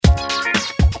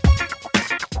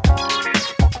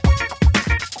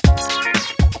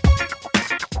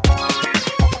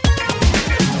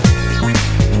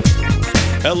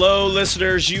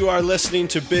listeners. You are listening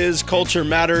to Biz Culture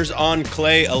Matters on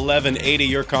Clay 1180,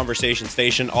 your conversation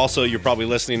station. Also, you're probably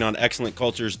listening on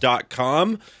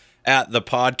excellentcultures.com at the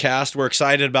podcast. We're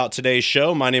excited about today's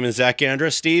show. My name is Zach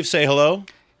Andra. Steve, say hello.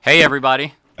 Hey,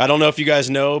 everybody. I don't know if you guys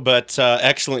know, but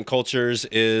Excellent Cultures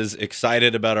is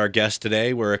excited about our guest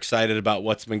today. We're excited about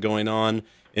what's been going on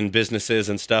in businesses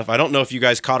and stuff. I don't know if you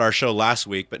guys caught our show last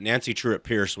week, but Nancy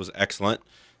Truitt-Pierce was excellent.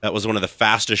 That was one of the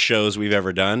fastest shows we've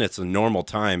ever done. It's a normal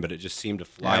time, but it just seemed to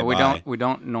fly by. We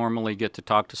don't normally get to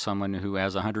talk to someone who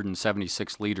has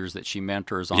 176 leaders that she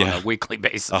mentors on a weekly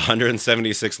basis.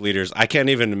 176 leaders. I can't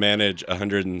even manage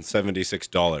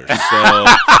 $176.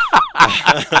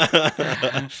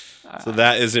 So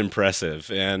that is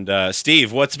impressive. And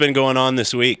Steve, what's been going on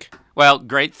this week? Well,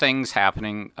 great things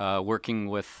happening. Working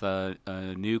with a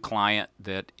new client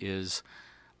that is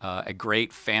a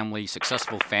great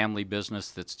successful family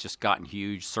business that's just gotten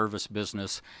huge, service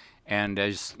business. And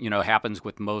as you know, happens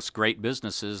with most great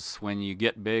businesses, when you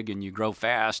get big and you grow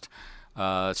fast,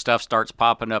 stuff starts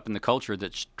popping up in the culture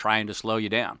that's trying to slow you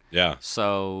down. Yeah.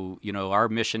 So, you know, our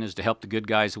mission is to help the good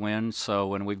guys win. So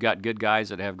when we've got good guys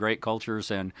that have great cultures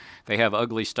and they have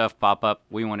ugly stuff pop up,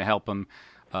 we want to help them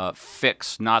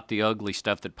fix not the ugly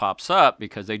stuff that pops up,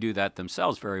 because they do that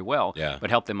themselves very well, but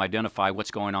help them identify what's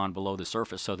going on below the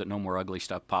surface so that no more ugly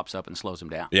stuff pops up and slows them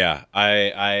down. Yeah,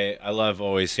 I love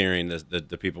always hearing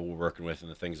the people we're working with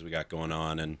and the things we got going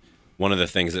on. And one of the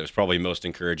things that was probably most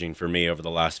encouraging for me over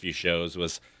the last few shows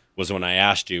was when I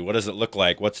asked you, what does it look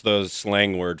like? What's those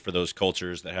slang word for those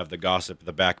cultures that have the gossip,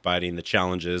 the backbiting, the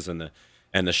challenges, and the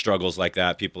struggles like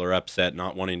that? People are upset,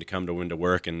 not wanting to come into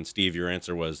work. And Steve, your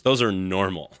answer was, those are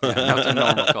normal. Yeah, those are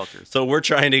normal cultures. So we're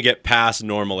trying to get past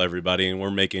normal, everybody, and we're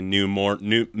making new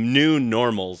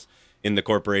normals in the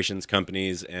corporations,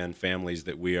 companies, and families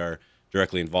that we are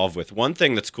directly involved with. One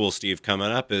thing that's cool, Steve, coming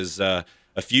up is a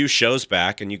few shows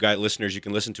back, and you guys, listeners, you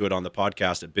can listen to it on the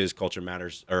podcast at Biz Culture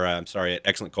Matters, or at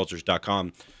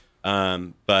excellentcultures.com.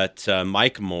 But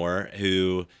Mike Moore,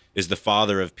 who is the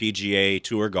father of PGA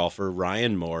Tour golfer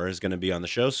Ryan Moore, is going to be on the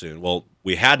show soon. Well,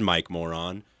 we had Mike Moore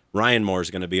on. Ryan Moore is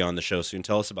going to be on the show soon.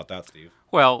 Tell us about that, Steve.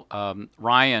 Well,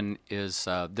 Ryan is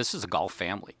this is a golf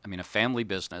family. I mean, a family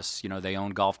business. You know, they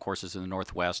own golf courses in the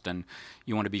Northwest, and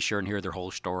you want to be sure and hear their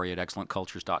whole story at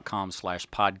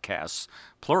excellentcultures.com/podcasts,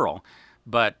 plural.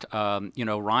 But, you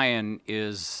know, Ryan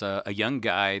is a young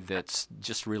guy that's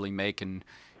just really making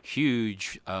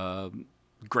huge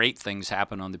great things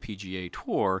happen on the PGA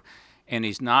Tour, and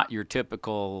he's not your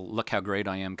typical look how great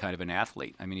I am kind of an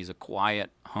athlete. I mean, he's a quiet,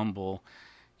 humble,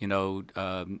 you know,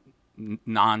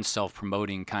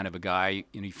 non-self-promoting kind of a guy.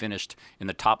 You know, he finished in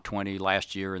the top 20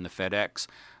 last year in the FedEx.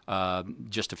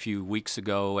 Just a few weeks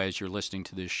ago, as you're listening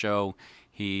to this show,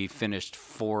 he finished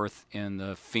fourth in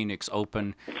the Phoenix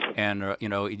Open, and you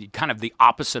know, kind of the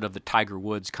opposite of the Tiger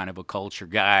Woods kind of a culture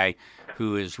guy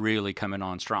who is really coming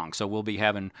on strong. So we'll be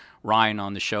having Ryan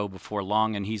on the show before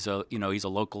long, and he's a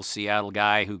local Seattle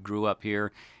guy who grew up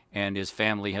here, and his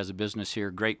family has a business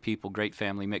here. Great people, great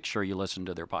family. Make sure you listen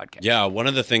to their podcast. Yeah, one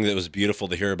of the things that was beautiful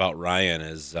to hear about Ryan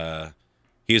is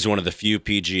he's one of the few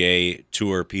PGA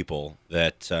Tour people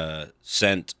that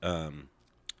sent.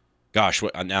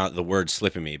 Now the word's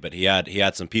slipping me, but he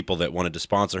had some people that wanted to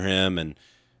sponsor him, and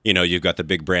you know, you've got the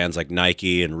big brands like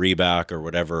Nike and Reebok or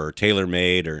whatever, or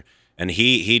TaylorMade, and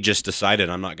he just decided,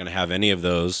 I'm not going to have any of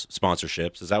those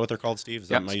sponsorships. Is that what they're called, Steve?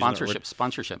 Yep,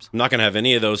 sponsorships. I'm not going to have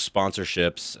any of those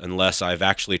sponsorships unless I've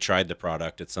actually tried the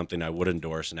product. It's something I would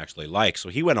endorse and actually like. So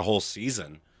he went a whole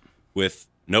season with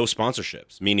no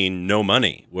sponsorships, meaning no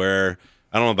money. Where,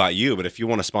 I don't know about you, but if you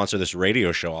want to sponsor this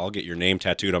radio show, I'll get your name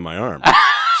tattooed on my arm.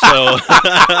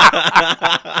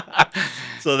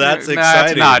 So that's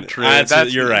exciting. That's not true.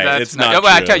 You're right. It's not true.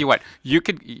 I tell you what,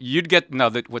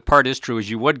 what part is true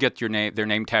is you would get their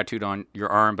name tattooed on your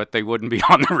arm, but they wouldn't be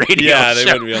on the radio show. Yeah, they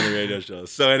wouldn't be on the radio show.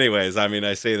 So anyways, I mean,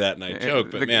 I say that and I joke,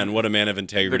 but man, what a man of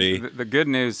integrity. The good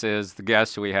news is the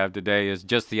guest we have today is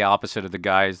just the opposite of the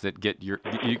guys that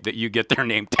you get their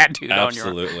name tattooed on your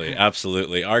arm.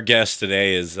 Absolutely. Our guest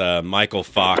today is Michael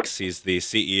Fox. He's the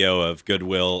CEO of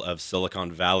Goodwill of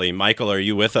Silicon Valley. Michael, are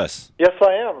you with us? Yes,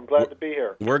 I am. I'm glad to be here.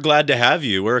 We're glad to have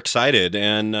you. We're excited,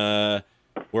 and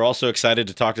we're also excited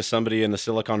to talk to somebody in the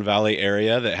Silicon Valley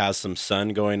area that has some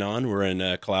sun going on. We're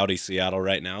in cloudy Seattle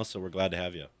right now, so we're glad to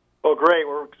have you. Well, great.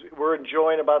 We're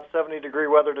enjoying about 70-degree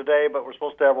weather today, but we're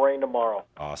supposed to have rain tomorrow.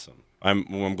 Awesome.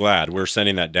 I'm glad. We're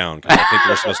sending that down because I think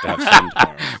we're supposed to have sun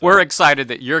tomorrow. So. We're excited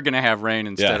that you're going to have rain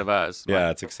instead of us.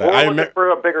 Yeah, it's exciting. We're looking for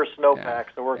a bigger snowpack,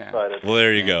 so we're excited. Well,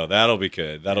 there you go. That'll be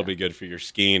good. That'll be good for your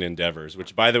skiing endeavors,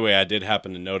 which, by the way, I did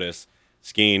happen to notice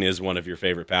skiing is one of your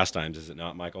favorite pastimes, is it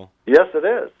not, Michael? Yes, it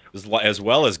is. As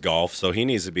well as golf, so he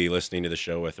needs to be listening to the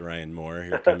show with Ryan Moore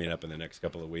here coming up in the next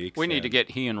couple of weeks. We need to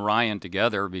get he and Ryan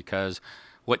together, because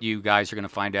what you guys are going to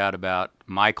find out about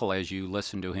Michael as you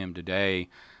listen to him today,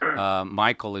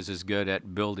 Michael is as good at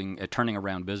turning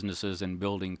around businesses and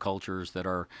building cultures that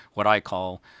are what I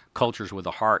call cultures with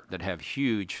a heart, that have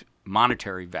huge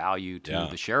monetary value to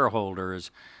the shareholders,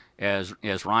 as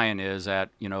Ryan is at,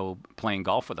 playing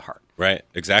golf with a heart. Right,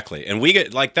 exactly. And we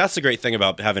get, that's the great thing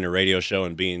about having a radio show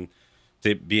and being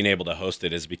able to host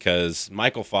it, is because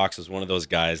Michael Fox is one of those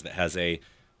guys that has a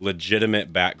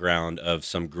legitimate background of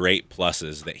some great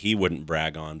pluses that he wouldn't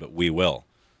brag on, but we will.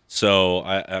 So,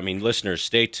 I mean, listeners,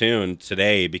 stay tuned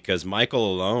today, because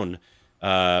Michael alone,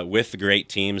 with the great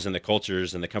teams and the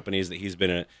cultures and the companies that he's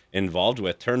been involved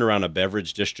with, turned around a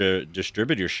beverage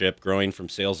distributorship, growing from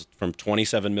sales from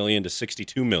 $27 million to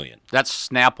 $62 million. That's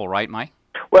Snapple, right, Mike?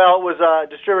 Well, it was a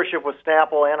distributorship with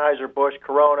Snapple, Anheuser-Busch,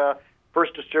 Corona,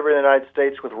 first distributor in the United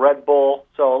States with Red Bull.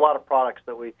 So a lot of products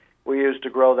that we used to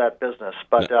grow that business.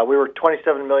 But we were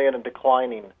 $27 million and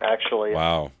declining, actually.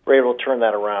 Wow. We were able to turn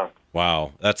that around.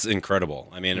 Wow, that's incredible.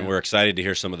 I mean, and we're excited to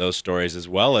hear some of those stories, as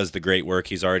well as the great work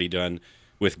he's already done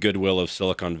with Goodwill of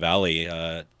Silicon Valley.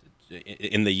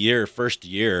 In the first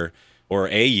year,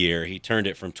 he turned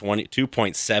it from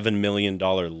 $2.7 million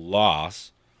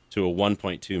loss to a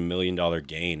 $1.2 million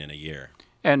gain in a year.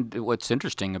 And what's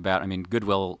interesting about,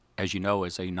 Goodwill, as you know,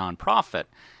 is a nonprofit,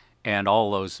 and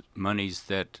all those monies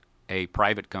that a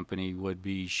private company would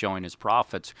be showing as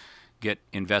profits get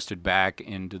invested back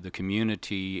into the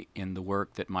community in the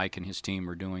work that Mike and his team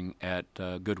are doing at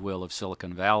Goodwill of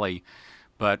Silicon Valley.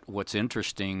 But what's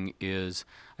interesting is,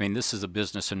 this is a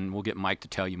business, and we'll get Mike to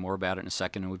tell you more about it in a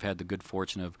second, and we've had the good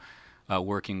fortune of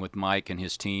working with Mike and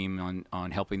his team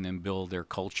on helping them build their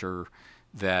culture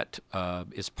that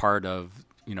is part of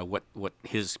what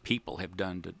his people have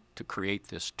done to create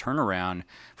this turnaround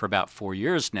for about 4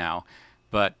 years now.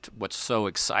 But what's so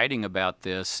exciting about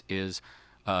this is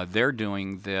they're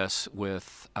doing this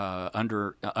with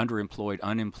underemployed,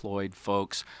 unemployed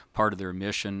folks. Part of their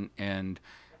mission and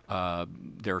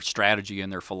their strategy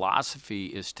and their philosophy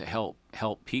is to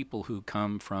help people who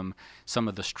come from some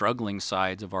of the struggling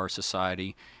sides of our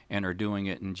society, and are doing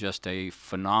it in just a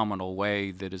phenomenal way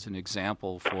that is an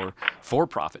example for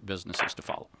for-profit businesses to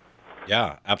follow.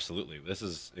 Yeah, absolutely. This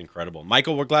is incredible.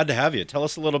 Michael, we're glad to have you. Tell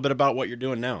us a little bit about what you're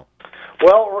doing now.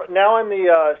 Well, now I'm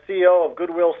the CEO of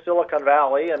Goodwill Silicon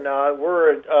Valley, and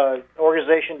we're an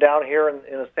organization down here in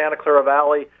the Santa Clara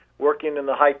Valley working in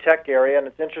the high-tech area. And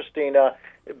it's interesting,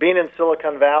 being in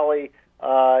Silicon Valley,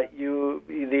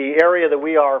 the area that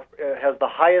we are has the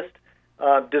highest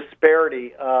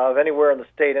disparity of anywhere in the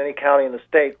state, any county in the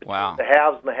state, between the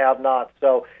haves and the have-nots.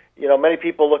 So, many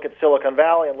people look at Silicon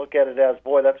Valley and look at it as,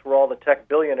 boy, that's where all the tech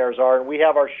billionaires are, and we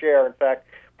have our share, in fact,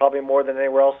 probably more than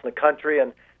anywhere else in the country,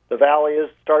 and the valley is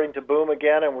starting to boom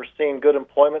again, and we're seeing good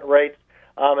employment rates.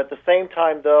 At the same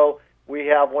time, though, we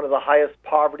have one of the highest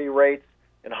poverty rates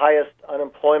and highest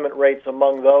unemployment rates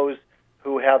among those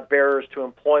who have barriers to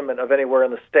employment of anywhere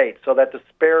in the state. So that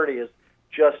disparity is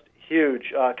just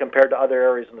huge compared to other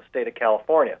areas in the state of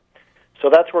California. So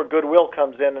that's where Goodwill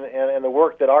comes in, and the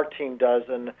work that our team does.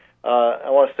 And I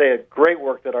want to say a great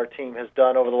work that our team has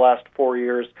done over the last 4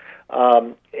 years.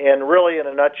 And really, in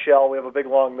a nutshell, we have a big,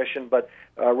 long mission, but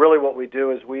really what we do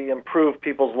is we improve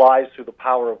people's lives through the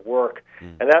power of work.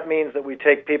 And that means that we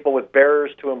take people with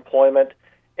barriers to employment,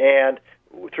 and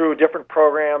through different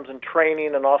programs and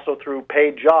training, and also through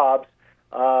paid jobs,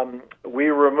 we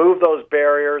remove those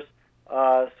barriers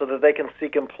so that they can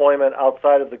seek employment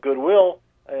outside of the Goodwill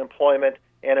employment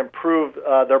and improve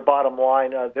their bottom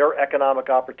line, their economic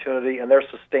opportunity, and their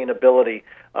sustainability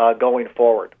going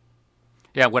forward.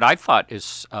 Yeah, what I thought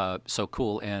is so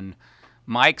cool, and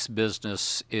Mike's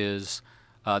business is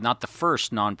not the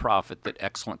first nonprofit that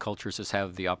Excellent Cultures has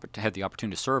had the opportunity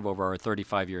to serve over our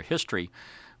 35-year history,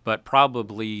 but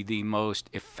probably the most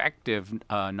effective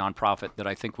nonprofit that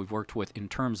I think we've worked with in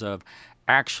terms of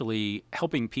actually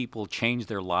helping people change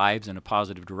their lives in a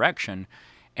positive direction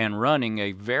and running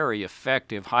a very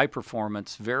effective,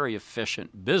 high-performance, very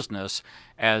efficient business,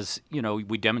 as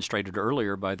we demonstrated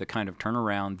earlier by the kind of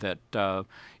turnaround that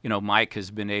Mike has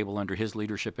been able, under his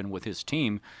leadership and with his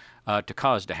team, to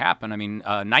cause to happen.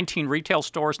 19 retail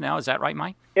stores now, is that right,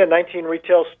 Mike? Yeah, 19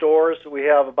 retail stores. We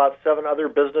have about 7 other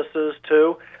businesses,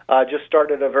 too. Just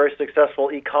started a very successful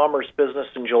e-commerce business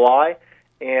in July,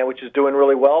 and which is doing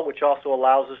really well, which also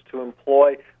allows us to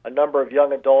employ a number of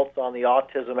young adults on the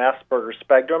autism Asperger's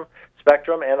spectrum,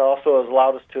 and also has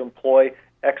allowed us to employ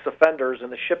ex-offenders in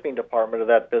the shipping department of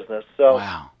that business. So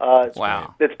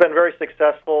Wow. It's been very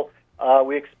successful.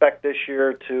 We expect this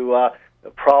year to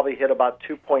probably hit about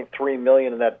 $2.3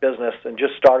 million in that business, and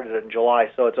just started it in July.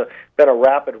 So it's been a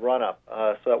rapid run-up.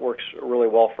 So that works really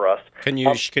well for us. Can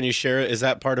you share? Is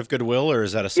that part of Goodwill, or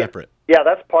is that a separate? Yeah,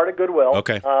 that's part of Goodwill.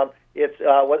 Okay. It's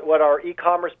what our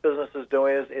e-commerce business is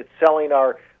doing is it's selling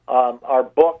our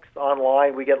books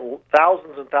online. We get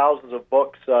thousands and thousands of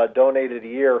books donated a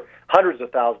year, hundreds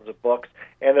of thousands of books,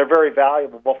 and they're very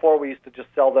valuable. Before, we used to just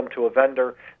sell them to a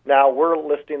vendor. Now we're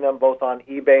listing them both on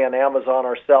eBay and Amazon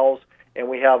ourselves, and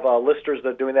we have listers that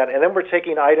are doing that. And then we're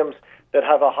taking items that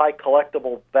have a high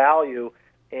collectible value,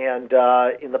 and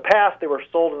in the past they were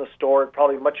sold in the store at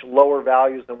probably much lower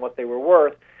values than what they were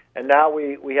worth. And now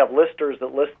we have listers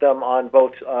that list them on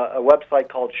both a website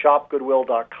called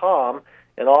shopgoodwill.com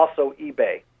and also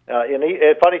eBay.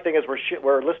 The funny thing is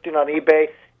we're listing on eBay,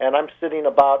 and I'm sitting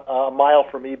about a mile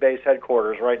from eBay's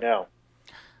headquarters right now.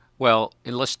 Well,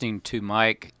 in listening to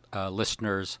Mike,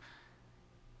 listeners,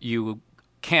 you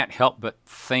can't help but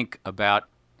think about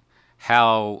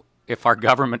how, if our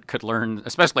government could learn,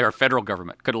 especially our federal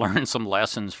government, could learn some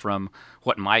lessons from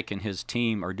what Mike and his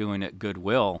team are doing at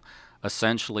Goodwill,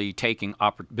 essentially taking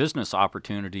business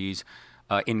opportunities,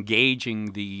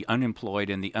 engaging the unemployed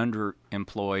and the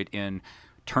underemployed in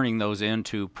turning those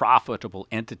into profitable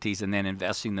entities, and then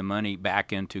investing the money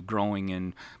back into growing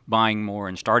and buying more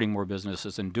and starting more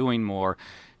businesses and doing more.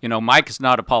 You know, Mike is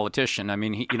not a politician. I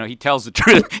mean, he tells the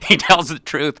truth. He tells the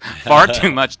truth far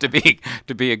too much to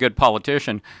be a good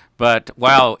politician. But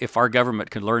wow, if our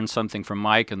government could learn something from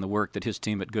Mike and the work that his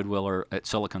team at Goodwill or at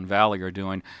Silicon Valley are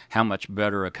doing, how much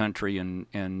better a country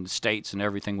and states and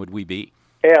everything would we be?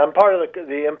 Yeah, and part of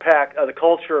the impact of the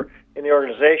culture in the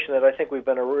organization that I think we've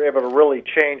been able to really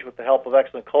change with the help of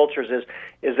Excellent Cultures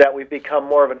is that we've become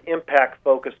more of an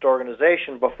impact-focused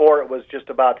organization. Before, it was just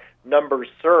about numbers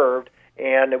served,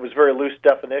 and it was very loose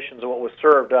definitions of what was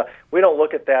served. We don't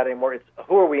look at that anymore. It's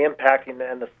who are we impacting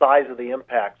and the size of the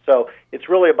impact. So it's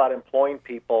really about employing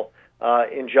people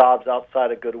in jobs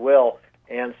outside of Goodwill.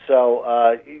 And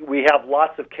so we have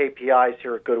lots of KPIs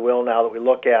here at Goodwill now that we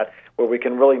look at where we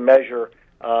can really measure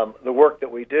the work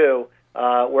that we do,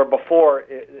 where before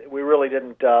we really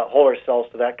didn't hold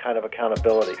ourselves to that kind of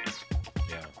accountability.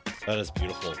 Yeah, that is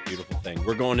beautiful, beautiful thing.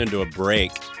 We're going into a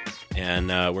break, and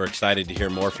we're excited to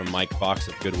hear more from Mike Fox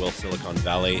of Goodwill Silicon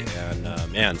Valley, and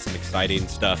man, some exciting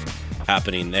stuff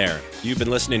happening there. You've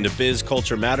been listening to Biz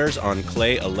Culture Matters on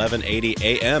Clay 1180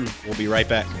 AM. We'll be right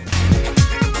back.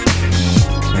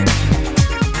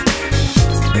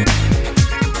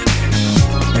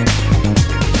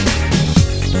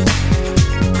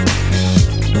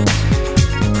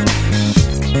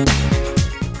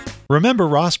 Remember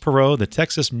Ross Perot, the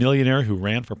Texas millionaire who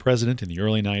ran for president in the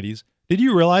early 90s? Did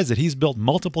you realize that he's built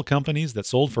multiple companies that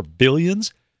sold for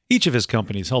billions? Each of his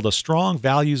companies held a strong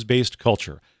values-based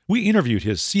culture. We interviewed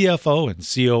his CFO and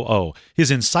COO.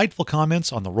 His insightful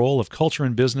comments on the role of culture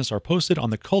in business are posted on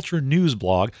the Culture News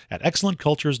blog at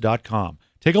excellentcultures.com.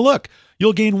 Take a look.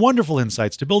 You'll gain wonderful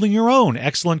insights to building your own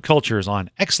excellent cultures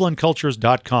on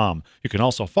excellentcultures.com. You can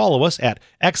also follow us at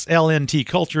XLNT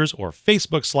Cultures or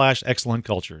Facebook/Excellent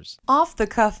Cultures.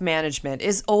 Off-the-cuff management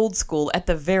is old school at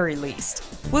the very least.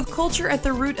 With culture at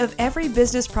the root of every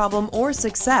business problem or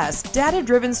success,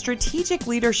 data-driven strategic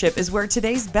leadership is where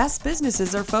today's best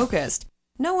businesses are focused.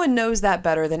 No one knows that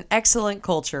better than Excellent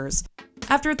Cultures.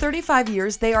 After 35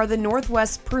 years, they are the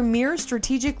Northwest's premier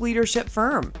strategic leadership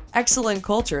firm. Excellent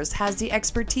Cultures has the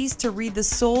expertise to read the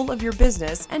soul of your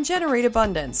business and generate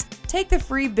abundance. Take the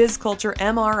free BizCulture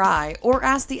MRI or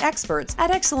ask the experts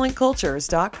at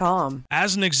excellentcultures.com.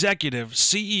 As an executive,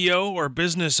 CEO, or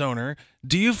business owner,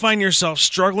 do you find yourself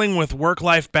struggling with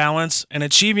work-life balance and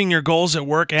achieving your goals at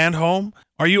work and home?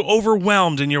 Are you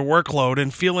overwhelmed in your workload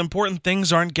and feel important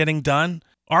things aren't getting done?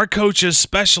 Our coaches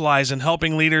specialize in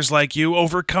helping leaders like you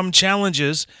overcome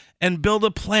challenges and build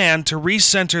a plan to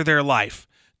recenter their life,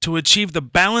 to achieve the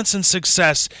balance and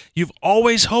success you've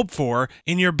always hoped for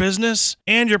in your business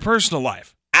and your personal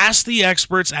life. Ask the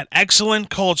experts at Excellent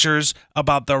Cultures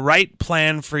about the right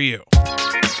plan for you.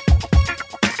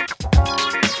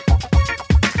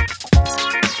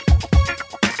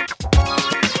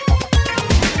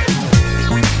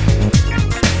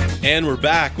 And we're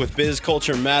back with Biz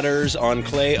Culture Matters on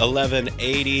Clay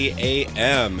 1180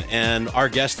 AM. And our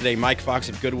guest today, Mike Fox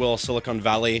of Goodwill Silicon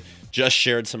Valley, just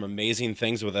shared some amazing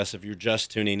things with us if you're just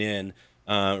tuning in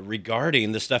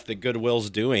regarding the stuff that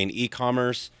Goodwill's doing,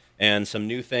 e-commerce and some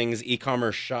new things.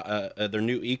 E-commerce, their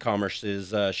new e-commerce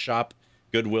is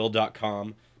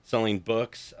shopgoodwill.com, selling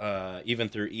books even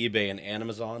through eBay and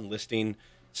Amazon, listing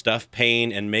stuff,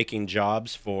 paying and making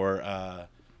jobs for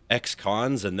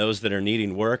ex-cons and those that are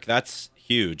needing work. That's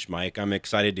huge, Mike. I'm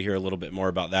excited to hear a little bit more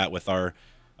about that with a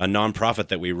nonprofit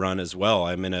that we run as well.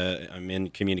 I'm in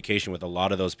communication with a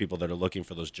lot of those people that are looking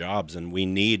for those jobs, and we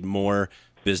need more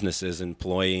businesses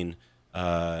employing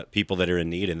people that are in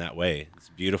need in that way. It's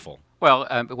beautiful. Well,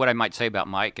 what I might say about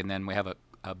Mike, and then we have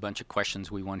a bunch of questions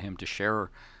we want him to share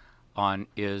on,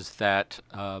 is that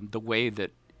the way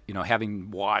that,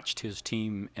 having watched his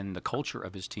team and the culture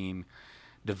of his team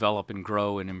develop and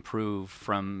grow and improve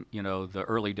from, the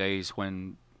early days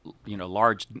when,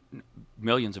 large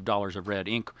millions of dollars of red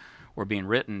ink were being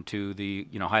written to the,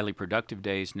 highly productive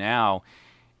days now,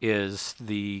 is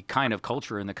the kind of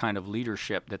culture and the kind of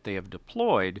leadership that they have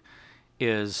deployed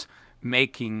is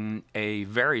making a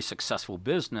very successful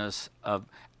business of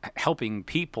helping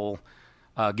people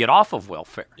get off of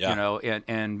welfare,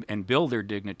 and build their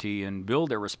dignity and build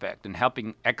their respect, and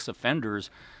helping ex-offenders,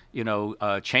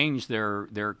 change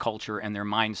their culture and their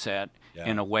mindset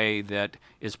in a way that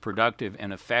is productive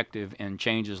and effective and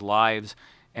changes lives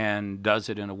and does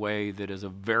it in a way that is a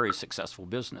very successful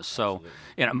business. So,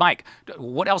 Mike,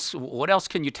 what else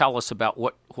can you tell us about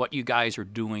what you guys are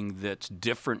doing that's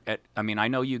different? I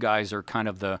know you guys are kind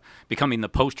of becoming the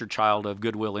poster child of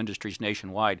Goodwill Industries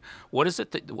nationwide. What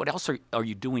else are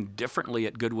you doing differently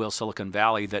at Goodwill Silicon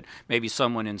Valley that maybe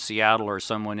someone in Seattle or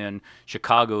someone in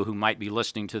Chicago who might be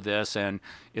listening to this and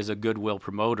is a Goodwill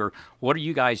promoter, what are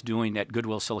you guys doing at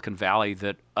Goodwill Silicon Valley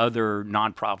that other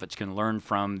nonprofits can learn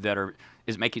from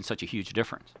is making such a huge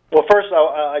difference? Well, first,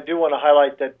 I do want to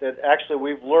highlight that actually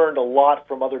we've learned a lot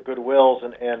from other Goodwills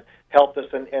and helped us.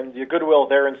 And the Goodwill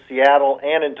there in Seattle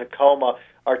and in Tacoma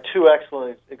are two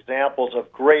excellent examples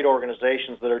of great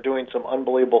organizations that are doing some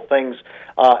unbelievable things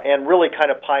and really kind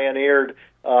of pioneered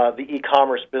the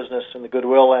e-commerce business in the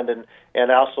Goodwill end.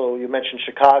 And also, you mentioned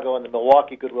Chicago, and the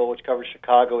Milwaukee Goodwill, which covers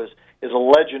Chicago, is a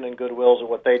legend in Goodwills at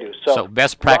what they do. So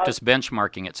best practice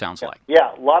benchmarking, it sounds like.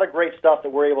 Yeah, a lot of great stuff that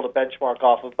we're able to benchmark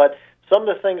off of. But some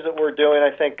of the things that we're doing,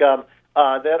 I think,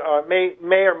 that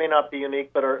may or may not be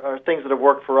unique, but are things that have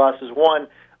worked for us, is one,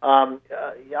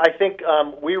 I think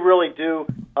we really do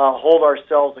hold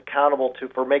ourselves accountable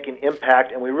for making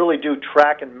impact, and we really do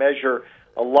track and measure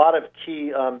a lot of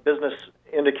key business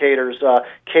indicators,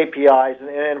 KPIs, and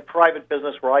in private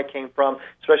business where I came from,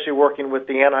 especially working with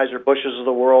the Anheuser-Busch's of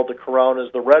the world, the Coronas,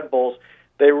 the Red Bulls,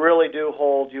 they really do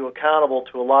hold you accountable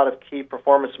to a lot of key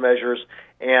performance measures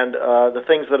and the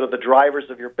things that are the drivers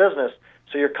of your business.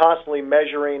 So you're constantly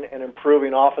measuring and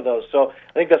improving off of those. So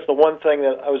I think that's the one thing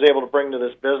that I was able to bring to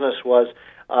this business was,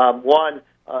 one,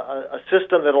 a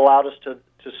system that allowed us to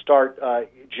start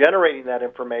generating that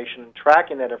information and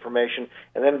tracking that information,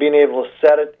 and then being able to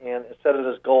set it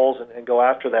as goals and go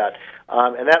after that.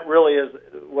 And that really is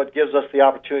what gives us the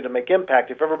opportunity to make impact.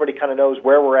 If everybody kind of knows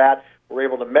where we're at, we're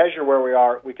able to measure where we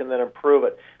are, we can then improve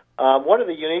it. One of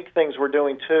the unique things we're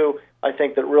doing, too, I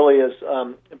think that really has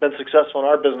been successful in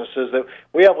our business is that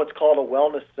we have what's called a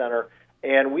wellness center,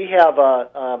 and we have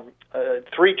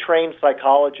 3 trained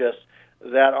psychologists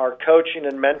that are coaching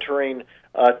and mentoring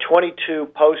 22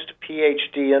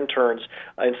 post-PhD interns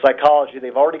in psychology.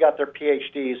 They've already got their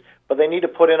PhDs, but they need to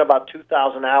put in about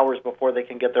 2,000 hours before they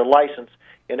can get their license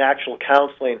in actual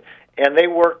counseling. And they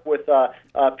work with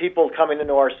people coming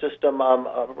into our system,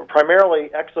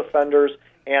 primarily ex-offenders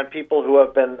and people who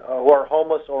are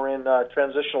homeless or in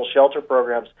transitional shelter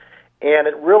programs. And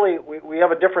it really, we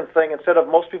have a different thing. Instead of,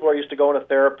 most people are used to going to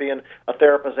therapy, and a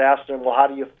therapist asks them, well, how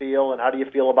do you feel, and how do you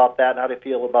feel about that, and how do you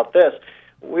feel about this?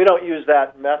 We don't use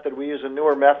that method. We use a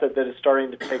newer method that is starting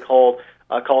to take hold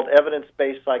called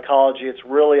evidence-based psychology. It's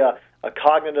really a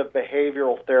cognitive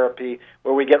behavioral therapy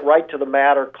where we get right to the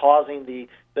matter, causing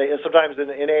sometimes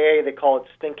in AA they call it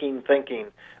stinking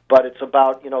thinking, but it's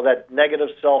about that negative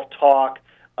self-talk.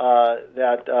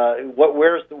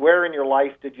 Where in your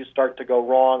life did you start to go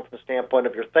wrong from the standpoint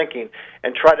of your thinking,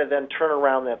 and try to then turn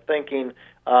around that thinking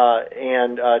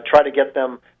and try to get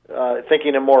them thinking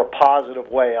in a more positive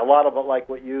way. A lot of it like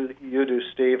what you do,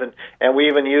 Steve, and we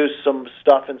even use some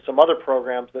stuff in some other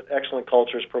programs that Excellent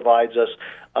Cultures provides us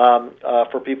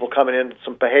for people coming in,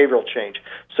 some behavioral change.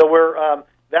 So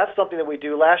that's something that we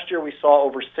do. Last year we saw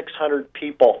over 600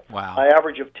 people, wow, an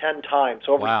average of 10 times,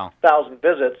 so over 1,000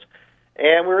 visits.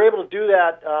 And we were able to do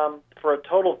that for a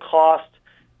total cost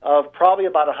of probably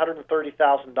about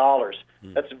 $130,000.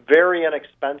 That's very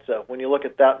inexpensive when you look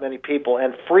at that many people,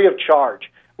 and free of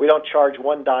charge. We don't charge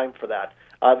one dime for that.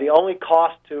 The only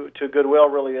cost to Goodwill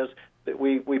really is that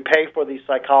we pay for these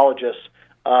psychologists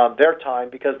their time,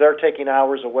 because they're taking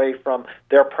hours away from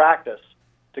their practice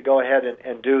to go ahead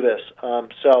and do this.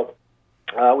 So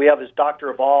we have this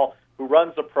Dr. Aval, who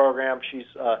runs the program. She's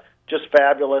just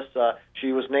fabulous.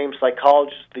 She was named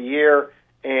Psychologist of the Year,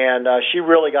 and she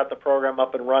really got the program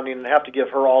up and running, and I have to give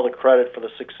her all the credit for the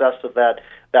success of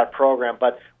that program.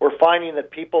 But we're finding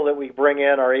that people that we bring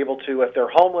in are able to, if they're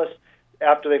homeless,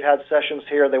 after they've had sessions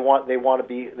here, they want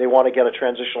to get a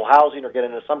transitional housing or get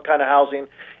into some kind of housing.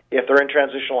 If they're in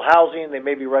transitional housing, they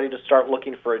may be ready to start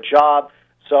looking for a job.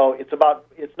 So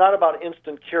it's not about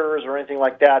instant cures or anything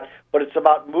like that, but it's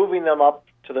about moving them up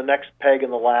to the next peg in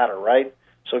the ladder, right?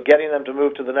 So getting them to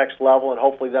move to the next level and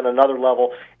hopefully then another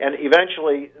level, and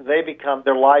eventually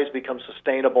their lives become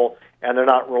sustainable, and they're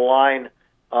not relying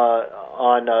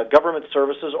on government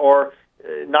services or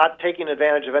not taking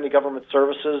advantage of any government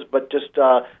services, but just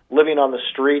living on the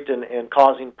street and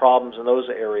causing problems in those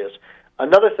areas.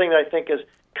 Another thing that I think is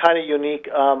kind of unique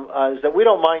is that we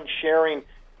don't mind sharing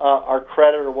our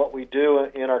credit or what we do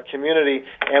in our community,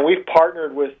 and we've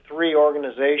partnered with 3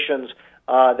 organizations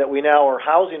that we now are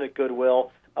housing at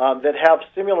Goodwill that have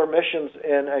similar missions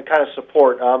and kind of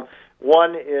support.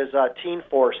 One is Teen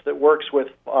Force that works with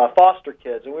foster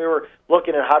kids, and we were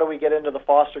looking at how do we get into the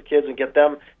foster kids and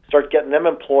start getting them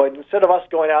employed. Instead of us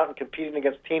going out and competing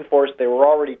against Teen Force, they were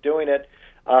already doing it.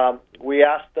 We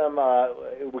asked them,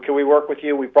 can we work with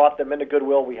you? We brought them into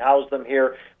Goodwill. We house them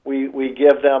here. We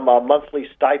give them a monthly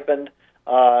stipend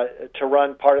to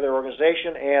run part of their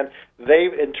organization, and they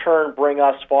in turn bring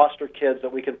us foster kids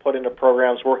that we can put into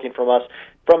programs working from us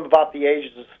from about the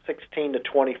ages of 16 to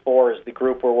 24 is the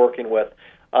group we're working with.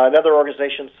 Another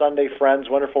organization, Sunday Friends,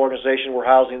 wonderful organization, we're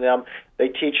housing them. They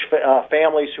teach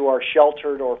families who are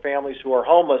sheltered or families who are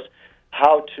homeless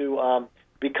how to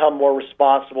become more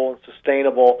responsible and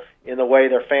sustainable in the way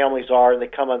their families are, and they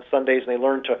come on Sundays and they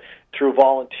learn through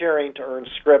volunteering to earn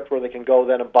script where they can go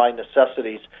then and buy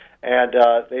necessities. And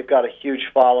they've got a huge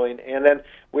following. And then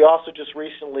we also just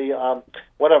recently,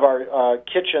 one of our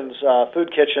kitchens,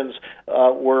 food kitchens,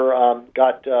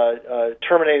 got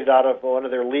terminated out of one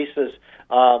of their leases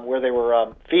where they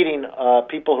were feeding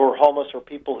people who are homeless or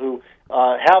people who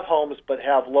have homes but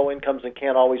have low incomes and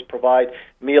can't always provide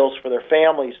meals for their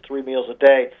families, 3 meals a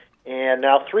day. And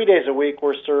now 3 days a week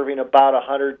we're serving about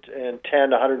 110 to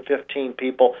 115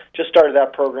 people. Just started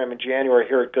that program in January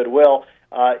here at Goodwill.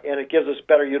 And it gives us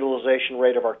better utilization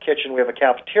rate of our kitchen. We have a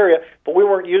cafeteria, but we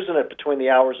weren't using it between the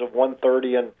hours of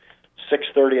 1:30 and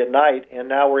 6:30 at night, and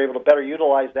now we're able to better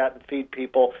utilize that and feed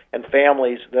people and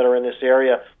families that are in this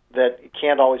area that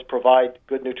can't always provide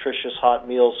good, nutritious, hot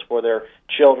meals for their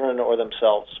children or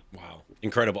themselves. Wow.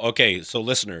 Incredible. Okay, so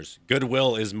listeners,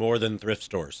 Goodwill is more than thrift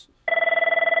stores.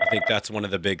 I think that's one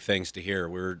of the big things to hear.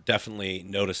 We're definitely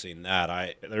noticing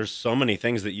that. There's so many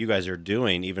things that you guys are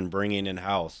doing, even bringing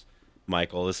in-house.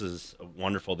 Michael, this is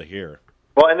wonderful to hear.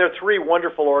 Well, and they're 3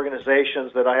 wonderful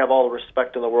organizations that I have all the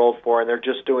respect in the world for, and they're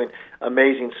just doing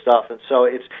amazing stuff. And so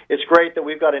it's great that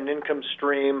we've got an income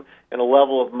stream and a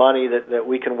level of money that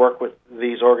we can work with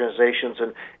these organizations.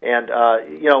 And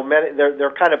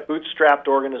they're kind of bootstrapped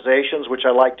organizations, which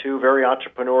I like too, very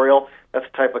entrepreneurial. That's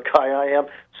the type of guy I am.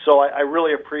 So I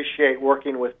really appreciate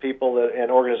working with people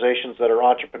and organizations that are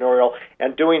entrepreneurial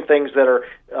and doing things that are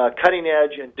cutting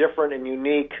edge and different and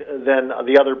unique than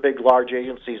the other big, large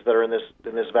agencies that are in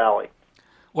this valley.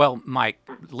 Well, Mike,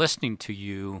 listening to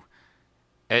you,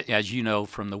 as you know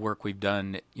from the work we've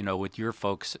done, with your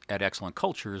folks at Excellent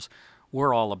Cultures,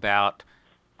 we're all about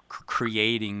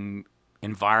creating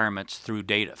environments through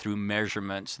data, through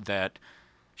measurements that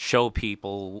show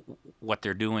people what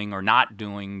they're doing or not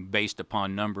doing based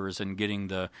upon numbers and getting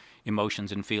the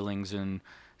emotions and feelings and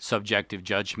subjective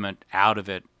judgment out of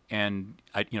it, and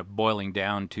boiling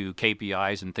down to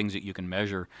KPIs and things that you can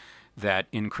measure that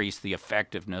increase the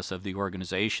effectiveness of the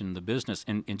organization, the business,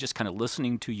 and just kind of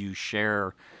listening to you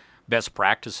share best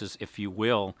practices, if you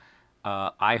will.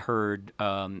 I heard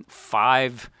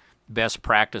 5 best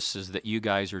practices that you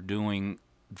guys are doing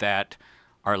that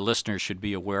our listeners should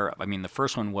be aware of. I mean, the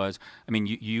first one was,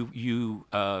 you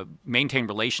maintain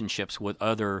relationships with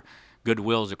other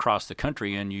Goodwills across the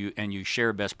country, and you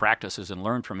share best practices and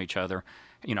learn from each other.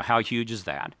 How huge is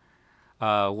that?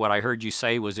 What I heard you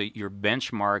say was that you're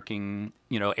benchmarking,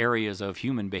 areas of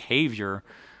human behavior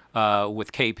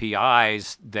with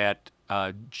KPIs that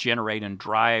generate and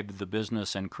drive the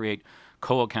business and create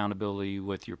co-accountability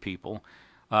with your people.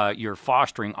 You're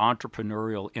fostering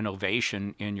entrepreneurial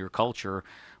innovation in your culture,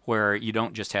 where you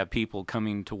don't just have people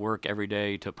coming to work every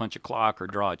day to punch a clock or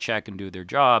draw a check and do their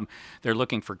job. They're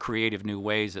looking for creative new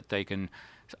ways that they can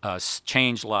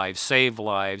change lives, save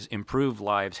lives, improve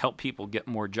lives, help people get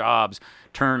more jobs,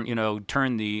 turn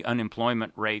the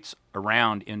unemployment rates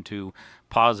around into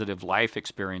positive life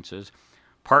experiences.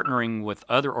 partnering with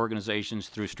other organizations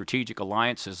through strategic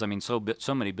alliances. I mean, so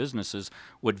many businesses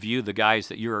would view the guys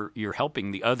that you're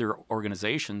helping, the other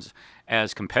organizations,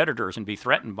 as competitors and be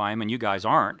threatened by them, and you guys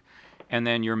aren't. And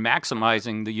then you're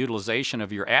maximizing the utilization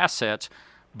of your assets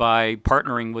by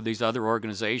partnering with these other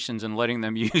organizations and letting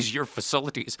them use your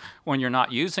facilities when you're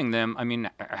not using them. I mean,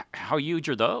 how huge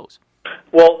are those?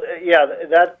 Well, yeah,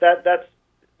 that's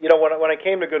when I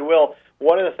came to Goodwill,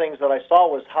 one of the things that I saw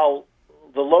was how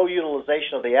the low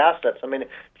utilization of the assets. I mean, if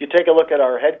you take a look at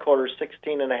our headquarters,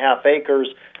 16.5 acres,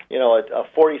 a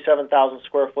 47,000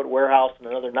 square foot warehouse and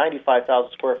another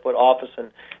 95,000 square foot office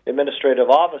and administrative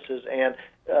offices, and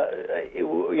a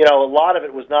lot of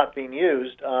it was not being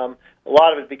used. A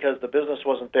lot of it because the business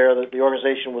wasn't there, that the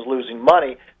organization was losing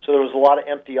money, so there was a lot of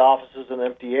empty offices and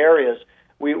empty areas.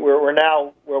 We're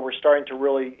now where we're starting to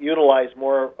really utilize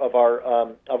more of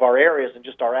our areas and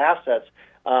just our assets.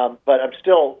 But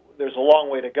there's a long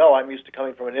way to go. I'm used to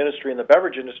coming from an industry in the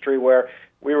beverage industry where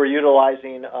we were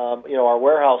utilizing our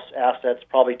warehouse assets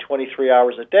probably 23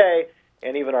 hours a day,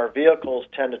 and even our vehicles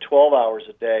 10 to 12 hours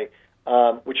a day,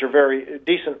 which are very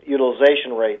decent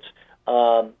utilization rates.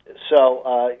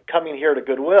 So coming here to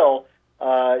Goodwill,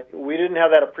 we didn't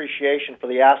have that appreciation for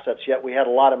the assets, yet we had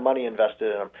a lot of money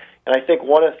invested in them. And I think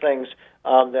one of the things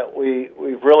that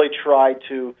we've really tried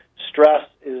to stress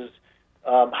is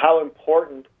how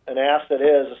important an asset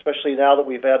is, especially now that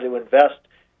we've had to invest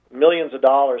millions of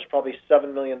dollars, probably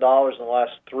 $7 million in the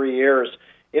last 3 years,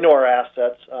 into our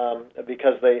assets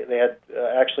because they had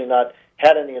actually not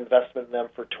had any investment in them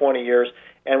for 20 years.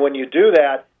 And when you do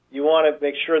that, you want to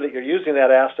make sure that you're using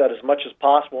that asset as much as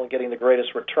possible and getting the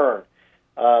greatest return.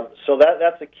 So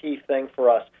that's a key thing for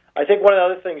us. I think one of the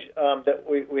other things that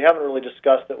we haven't really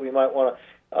discussed that we might want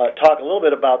to talk a little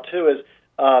bit about, too, is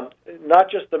not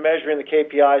just the measuring the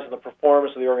KPIs and the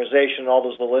performance of the organization and all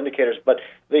those little indicators, but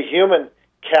the human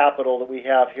capital that we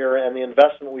have here and the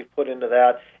investment we've put into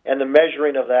that and the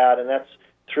measuring of that, and that's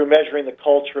through measuring the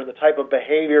culture and the type of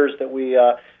behaviors that we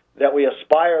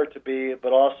aspire to be,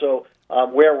 but also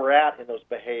where we're at in those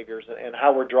behaviors and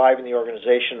how we're driving the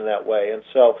organization in that way. And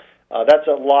so that's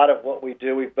a lot of what we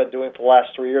do. We've been doing for the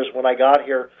last 3 years. When I got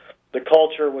here, the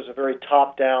culture was a very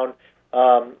top-down,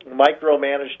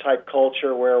 micromanaged type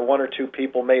culture where one or two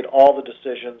people made all the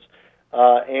decisions,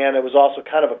 and it was also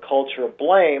kind of a culture of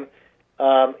blame.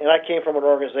 And I came from an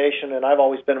organization, and I've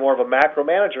always been more of a macro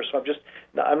manager, so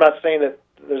I'm not saying that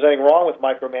there's anything wrong with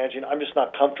micromanaging. I'm just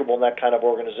not comfortable in that kind of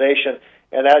organization,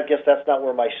 and I guess that's not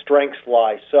where my strengths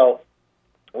lie. So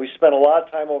we spent a lot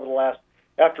of time over the last,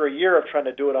 after a year of trying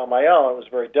to do it on my own, it was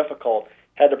very difficult,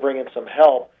 had to bring in some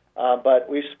help, but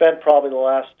we've spent probably the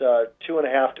last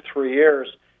 2.5 to 3 years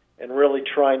in really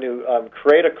trying to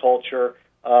create a culture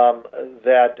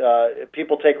that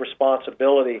people take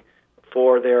responsibility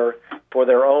for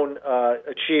their own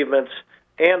achievements,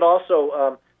 and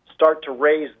also start to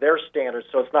raise their standards.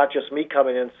 So it's not just me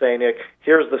coming in saying,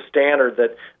 "Here's the standard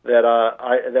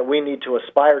that we need to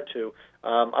aspire to."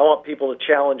 I want people to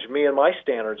challenge me and my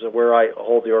standards of where I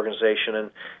hold the organization,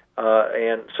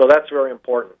 and so that's very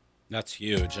important. That's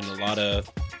huge, and a lot of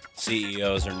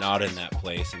CEOs are not in that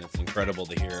place, and it's incredible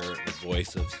to hear the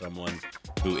voice of someone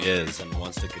who is and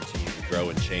wants to continue to grow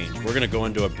and change. We're going to go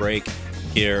into a break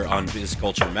here on Biz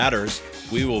Culture Matters.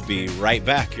 We will be right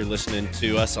back. You're listening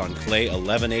to us on Clay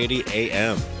 1180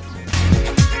 AM.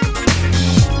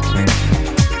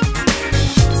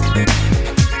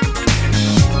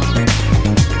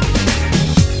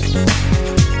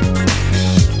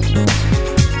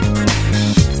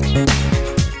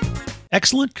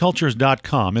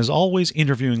 ExcellentCultures.com is always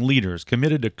interviewing leaders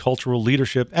committed to cultural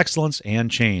leadership, excellence,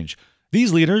 and change.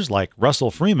 These leaders, like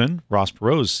Russell Freeman, Ross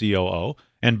Perot's COO,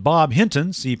 and Bob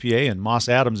Hinton, CPA and Moss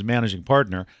Adams managing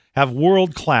partner, have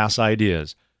world-class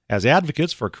ideas. As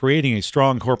advocates for creating a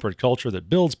strong corporate culture that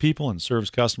builds people and serves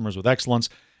customers with excellence,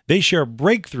 they share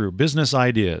breakthrough business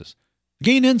ideas.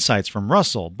 Gain insights from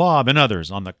Russell, Bob, and others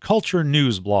on the Culture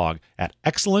News blog at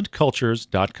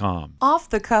ExcellentCultures.com.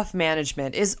 Off-the-cuff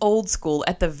management is old school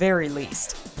at the very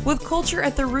least. With culture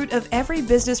at the root of every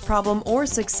business problem or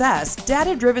success,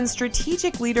 data-driven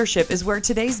strategic leadership is where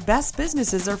today's best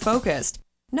businesses are focused.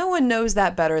 No one knows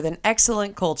that better than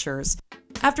Excellent Cultures.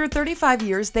 After 35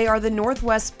 years, they are the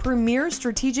Northwest's premier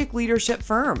strategic leadership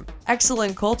firm.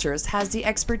 Excellent Cultures has the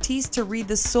expertise to read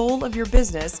the soul of your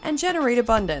business and generate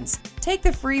abundance. Take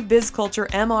the free BizCulture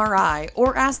MRI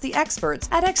or ask the experts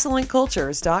at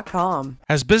ExcellentCultures.com.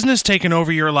 Has business taken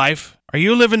over your life? Are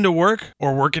you living to work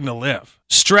or working to live?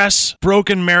 Stress,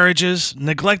 broken marriages,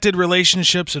 neglected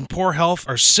relationships, and poor health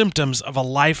are symptoms of a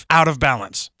life out of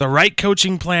balance. The right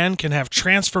coaching plan can have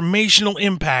transformational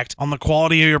impact on the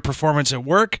quality of your performance at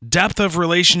work, depth of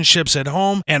relationships at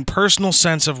home, and personal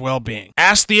sense of well-being.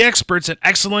 Ask the experts at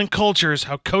Excellent Cultures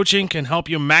how coaching can help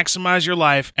you maximize your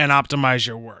life and optimize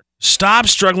your work. Stop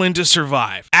struggling to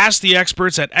survive. Ask the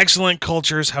experts at Excellent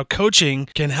Cultures how coaching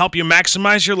can help you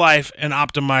maximize your life and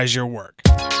optimize your work.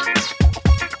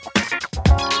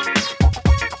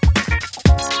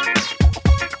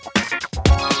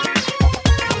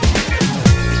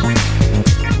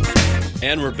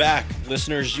 And we're back.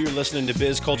 Listeners, you're listening to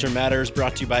Biz Culture Matters,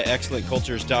 brought to you by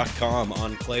ExcellentCultures.com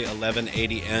on Clay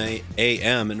 1180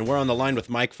 AM. And we're on the line with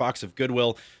Mike Fox of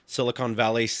Goodwill, Silicon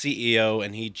Valley CEO,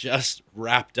 and he just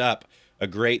wrapped up a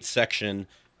great section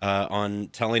on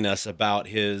telling us about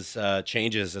his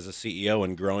changes as a CEO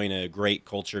and growing a great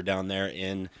culture down there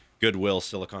in Goodwill,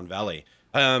 Silicon Valley.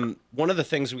 One of the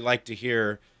things we like to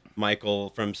hear,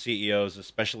 Michael, from CEOs,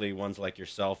 especially ones like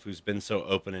yourself, who's been so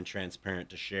open and transparent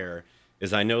to share,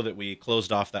 is I know that we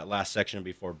closed off that last section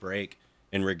before break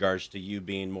in regards to you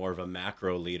being more of a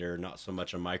macro leader, not so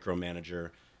much a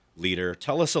micromanager leader.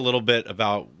 Tell us a little bit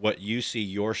about what you see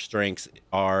your strengths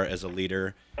are as a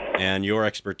leader and your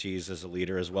expertise as a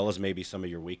leader, as well as maybe some of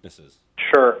your weaknesses.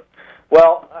 Sure.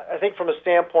 Well, I think from a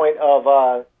standpoint of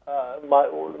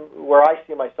where I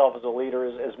see myself as a leader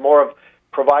is more of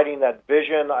providing that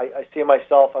vision. I see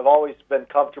myself, I've always been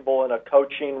comfortable in a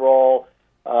coaching role,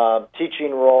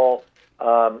 teaching role,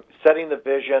 setting the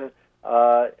vision,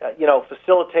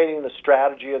 facilitating the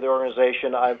strategy of the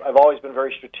organization. I've always been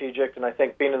very strategic, and I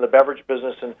think being in the beverage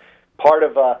business and part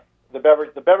of the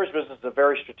beverage business is a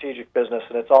very strategic business,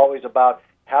 and it's always about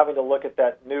having to look at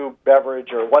that new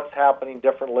beverage or what's happening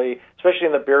differently, especially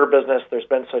in the beer business. There's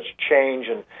been such change,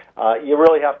 and you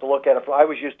really have to look at it. I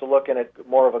was used to looking at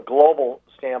more of a global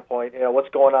standpoint, what's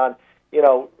going on,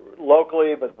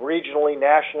 locally, but regionally,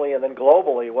 nationally, and then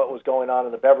globally, what was going on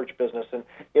in the beverage business. And,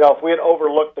 if we had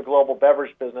overlooked the global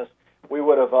beverage business, we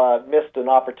would have missed an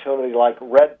opportunity like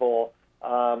Red Bull,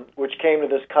 which came to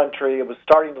this country. It was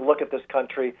starting to look at this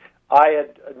country. I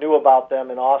knew about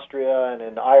them in Austria and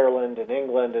in Ireland and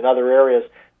England and other areas.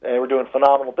 They were doing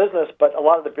phenomenal business, but a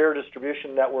lot of the beer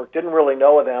distribution network didn't really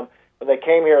know of them. When they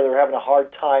came here, they were having a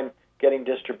hard time getting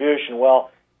distribution.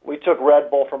 Well, we took Red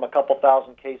Bull from a couple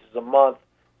thousand cases a month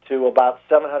to about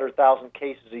 700,000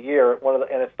 cases a year,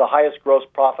 and it's the highest gross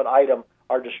profit item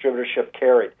our distributorship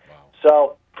carried. Wow.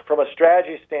 So from a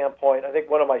strategy standpoint, I think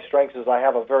one of my strengths is I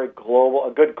have a good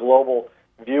global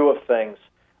view of things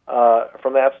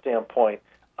from that standpoint.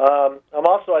 I'm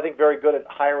also, I think, very good at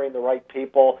hiring the right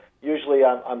people. Usually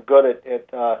I'm good at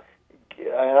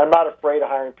and I'm not afraid of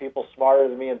hiring people smarter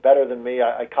than me and better than me.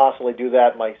 I constantly do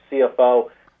that. My CFO,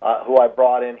 who I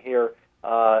brought in here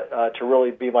to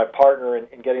really be my partner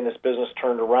in getting this business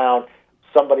turned around,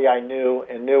 somebody I knew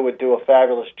would do a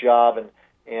fabulous job,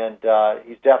 and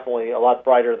he's definitely a lot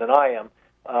brighter than I am.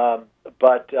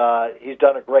 But he's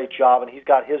done a great job, and he's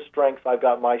got his strengths, I've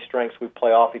got my strengths. We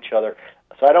play off each other.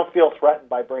 So I don't feel threatened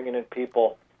by bringing in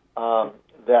people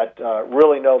that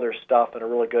really know their stuff and are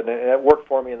really good. And it worked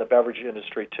for me in the beverage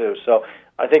industry, too. So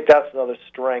I think that's another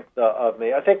strength of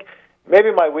me. I think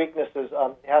maybe my weakness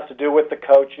has to do with the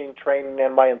coaching, training,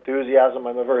 and my enthusiasm.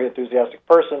 I'm a very enthusiastic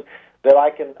person. That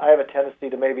I have a tendency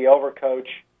to maybe overcoach,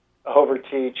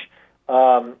 overteach,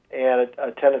 and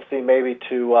a tendency maybe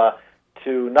to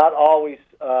not always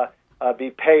be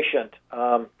patient.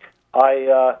 I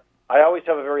always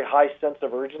have a very high sense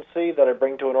of urgency that I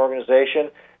bring to an organization.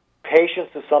 Patience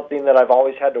is something that I've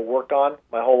always had to work on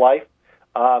my whole life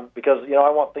because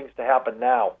I want things to happen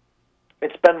now.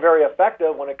 It's been very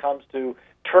effective when it comes to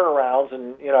turnarounds,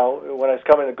 and when I was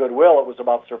coming to Goodwill, it was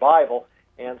about survival,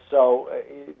 and so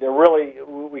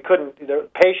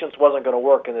patience wasn't going to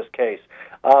work in this case.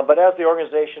 But as the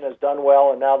organization has done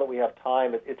well, and now that we have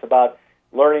time, it's about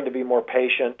learning to be more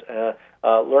patient,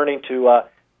 learning to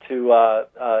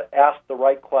ask the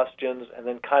right questions, and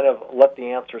then kind of let the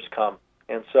answers come.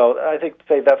 And so I think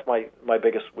that's my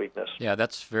biggest weakness. Yeah,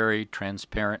 that's very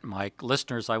transparent, Mike.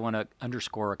 Listeners, I want to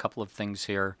underscore a couple of things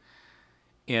here.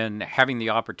 In having the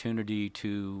opportunity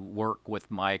to work with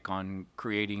Mike on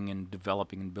creating and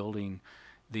developing and building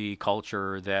the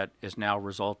culture that is now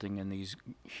resulting in these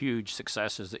huge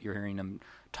successes that you're hearing him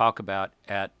talk about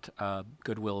at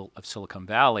Goodwill of Silicon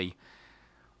Valley,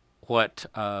 what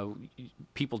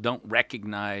people don't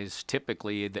recognize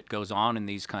typically that goes on in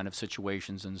these kind of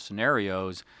situations and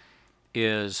scenarios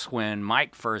is when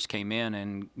Mike first came in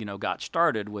and got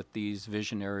started with these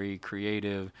visionary,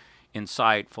 creative,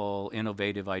 insightful,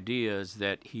 innovative ideas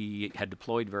that he had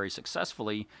deployed very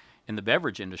successfully in the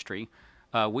beverage industry.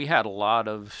 We had a lot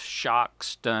of shock,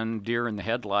 stunned, deer in the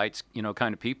headlights,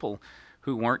 kind of people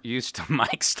who weren't used to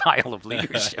Mike's style of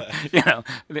leadership,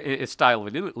 his style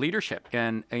of leadership.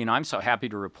 And, I'm so happy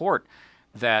to report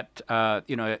that,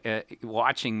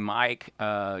 watching Mike,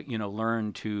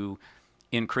 learn to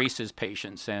increase his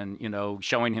patience and,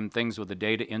 showing him things with the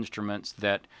data instruments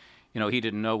that, he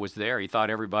didn't know was there. He thought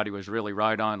everybody was really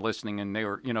right on listening, and they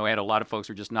were, had a lot of folks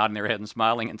who were just nodding their head and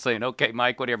smiling and saying, okay,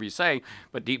 Mike, whatever you say.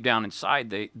 But deep down inside,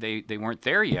 they weren't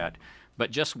there yet.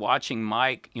 But just watching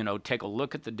Mike, take a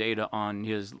look at the data on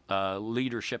his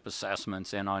leadership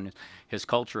assessments and on his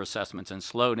culture assessments, and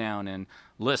slow down and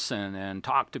listen and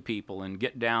talk to people and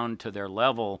get down to their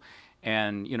level,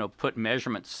 and put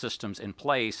measurement systems in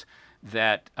place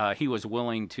that he was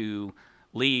willing to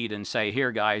lead and say, here,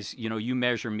 guys, you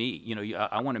measure me.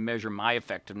 I want to measure my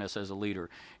effectiveness as a leader.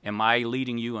 Am I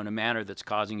leading you in a manner that's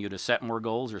causing you to set more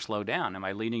goals or slow down? Am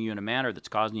I leading you in a manner that's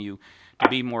causing you to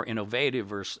be more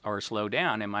innovative or slow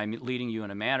down? Am I leading you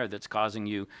in a manner that's causing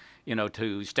you,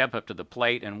 to step up to the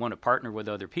plate and want to partner with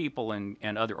other people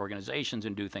and other organizations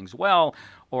and do things well?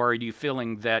 Or are you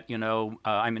feeling that,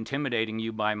 I'm intimidating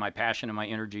you by my passion and my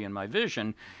energy and my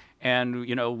vision? And,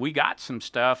 we got some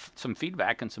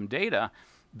feedback and some data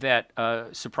that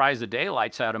surprised the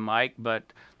daylights out of Mike,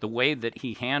 but the way that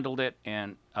he handled it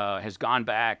and has gone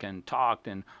back and talked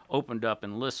and opened up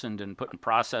and listened and put a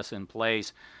process in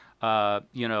place, I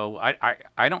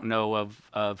don't know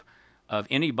of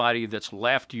anybody that's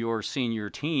left your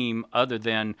senior team other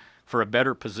than for a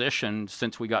better position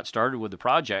since we got started with the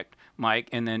project, Mike,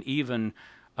 and then even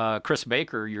Chris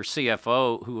Baker, your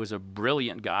CFO, who is a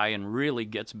brilliant guy and really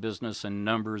gets business and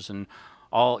numbers and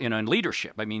all, and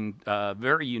leadership. I mean,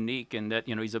 very unique in that,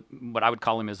 he's what I would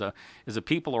call him is a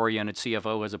people-oriented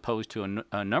CFO as opposed to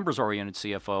a numbers-oriented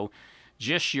CFO.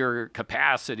 Just your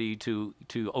capacity to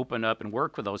open up and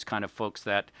work with those kind of folks,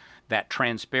 that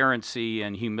transparency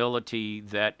and humility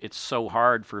that it's so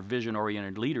hard for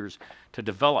vision-oriented leaders to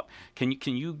develop. Can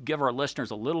you give our listeners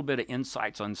a little bit of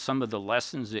insights on some of the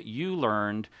lessons that you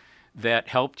learned that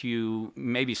helped you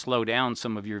maybe slow down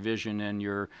some of your vision and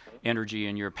your energy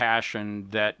and your passion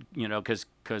that, because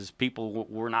people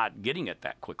were not getting it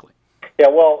that quickly? Yeah,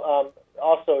 well,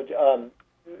 also,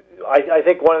 I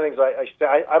think one of the things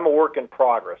I'm a work in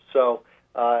progress. So,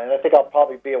 and I think I'll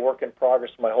probably be a work in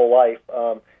progress my whole life.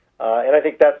 And I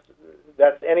think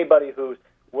that's anybody who's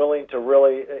willing to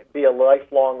really be a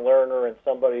lifelong learner, and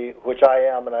somebody, which I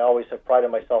am, and I always have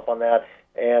prided myself on that,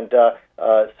 and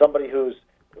somebody who's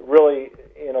really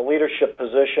in a leadership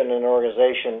position in an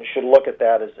organization should look at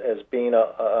that as being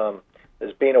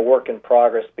a work in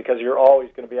progress, because you're always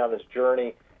going to be on this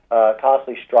journey,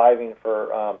 constantly striving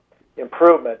for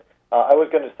improvement. I was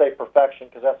going to say perfection,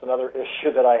 because that's another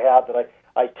issue that I have, that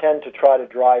I tend to try to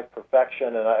drive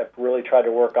perfection, and I've really tried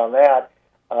to work on that.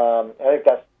 I think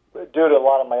that's due to a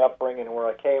lot of my upbringing and where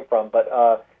I came from, but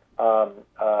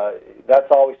that's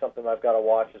always something I've got to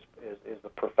watch is the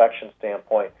perfection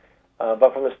standpoint.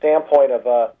 But from the standpoint of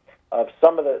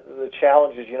some of the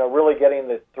challenges, really getting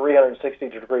the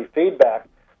 360-degree feedback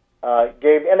and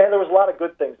there was a lot of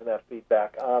good things in that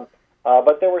feedback,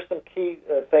 but there were some key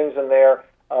things in there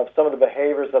of some of the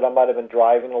behaviors that I might have been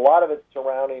driving. A lot of it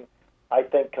surrounding, I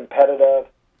think, competitive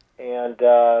and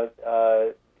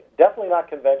definitely not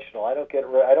conventional. I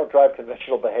don't drive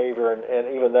conventional behavior,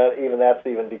 and even that's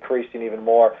decreasing even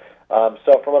more.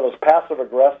 So from one of those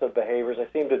passive-aggressive behaviors, I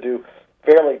seem to do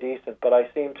fairly decent, but I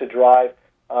seem to drive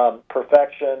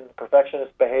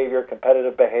perfectionist behavior,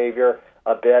 competitive behavior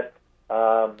a bit.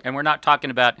 And we're not talking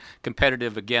about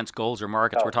competitive against goals or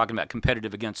markets. No. We're talking about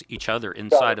competitive against each other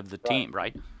inside of the team,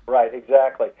 right? Right,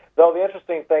 exactly. Though the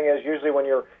interesting thing is, usually when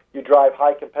you drive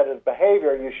high competitive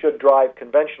behavior, you should drive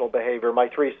conventional behavior. My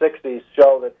 360s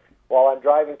show that while I'm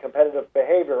driving competitive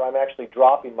behavior, I'm actually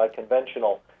dropping my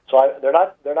conventional. So they're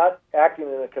not acting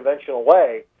in a conventional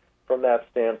way from that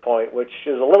standpoint, which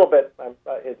is a little bit.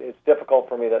 It's difficult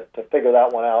for me to figure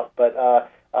that one out, but.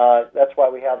 That's why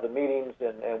we have the meetings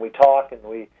and we talk, and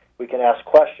we can ask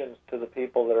questions to the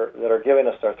people that are giving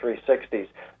us our 360s,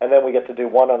 and then we get to do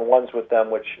one-on-ones with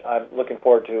them, which I'm looking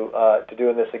forward to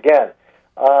doing this again.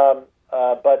 So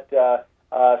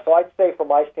I'd say from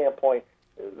my standpoint,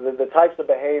 the types of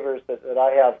behaviors that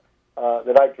I have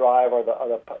that I drive are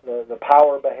the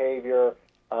power behavior.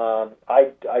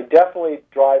 I definitely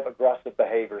drive aggressive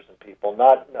behaviors in people,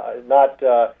 not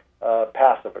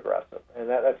passive aggressive, and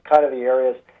that's kind of the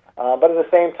areas. But at the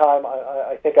same time,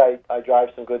 I think I drive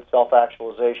some good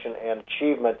self-actualization and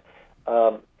achievement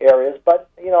areas, but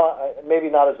maybe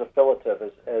not as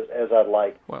affiliative as I'd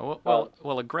like.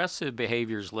 Well, aggressive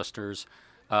behaviors, listeners.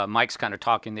 Mike's kind of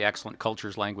talking the excellent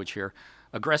cultures language here.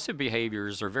 Aggressive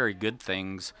behaviors are very good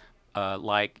things.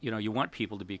 Like, you want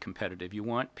people to be competitive. You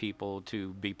want people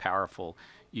to be powerful.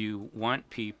 You want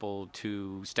people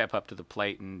to step up to the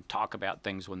plate and talk about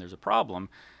things when there's a problem.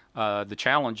 The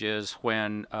challenge is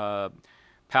when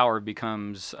power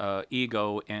becomes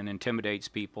ego and intimidates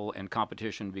people, and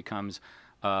competition becomes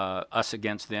us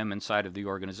against them inside of the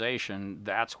organization.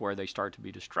 That's where they start to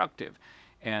be destructive.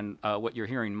 And what you're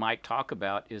hearing Mike talk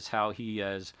about is how he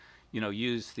has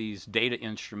used these data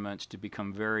instruments to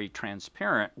become very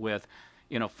transparent with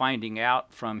finding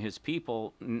out from his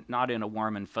people, not in a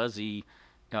warm and fuzzy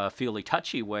feely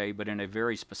touchy way, but in a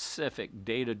very specific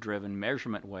data-driven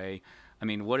measurement way. I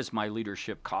mean, what is my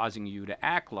leadership causing you to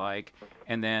act like?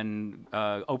 And then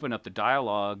open up the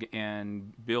dialogue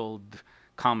and build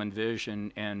common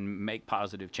vision and make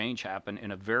positive change happen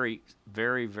in a very,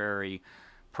 very, very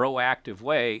proactive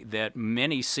way that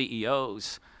many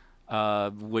CEOs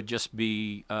would just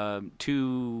be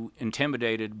too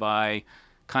intimidated by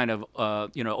kind of,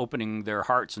 opening their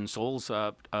hearts and souls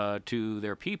up to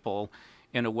their people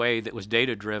in a way that was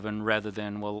data-driven rather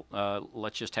than,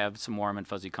 let's just have some warm and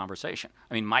fuzzy conversation.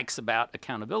 I mean, Mike's about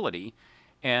accountability,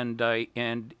 and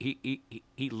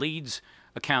he leads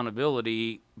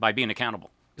accountability by being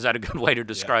accountable. Is that a good way to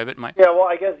describe it, Mike? Yeah, well,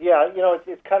 I guess,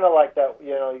 it's kind of like that,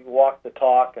 you walk the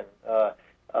talk, and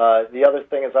the other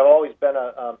thing is I've always been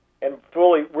and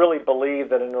really believe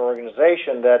that in an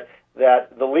organization that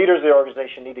the leaders of the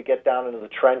organization need to get down into the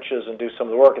trenches and do some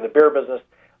of the work. In the beer business,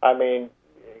 I mean,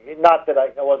 not that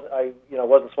I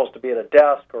wasn't supposed to be at a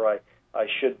desk, or I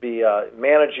should be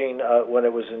managing when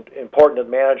it was important to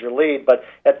manage or lead, but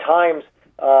at times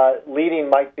leading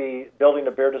might be building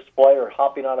a beer display or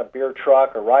hopping on a beer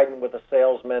truck or riding with a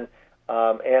salesman,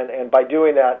 and by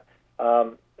doing that,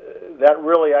 that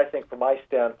really, I think, from my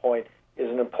standpoint, is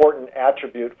an important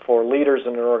attribute for leaders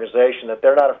in an organization, that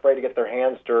they're not afraid to get their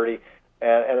hands dirty.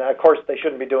 And of course, they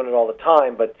shouldn't be doing it all the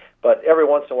time, but every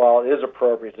once in a while, it is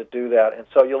appropriate to do that. And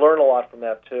so you learn a lot from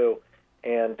that, too.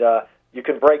 And you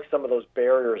can break some of those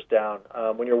barriers down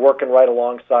when you're working right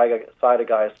alongside a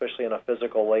guy, especially in a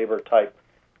physical labor type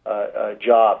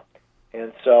job.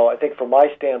 And so I think from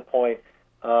my standpoint,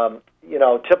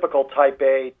 typical type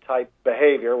A type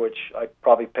behavior, which I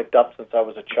probably picked up since I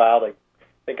was a child. I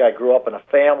think I grew up in a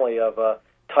family of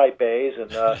type A's,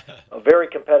 and a very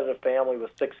competitive family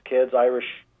with 6 kids, Irish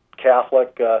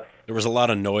Catholic. There was a lot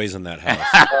of noise in that house.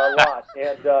 A lot,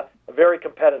 and very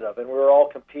competitive, and we were all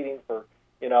competing for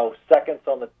seconds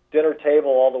on the dinner table,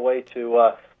 all the way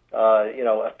to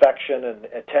affection and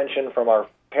attention from our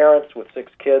parents. With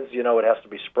 6 kids, it has to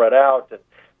be spread out, and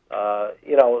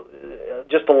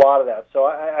just a lot of that. So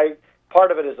I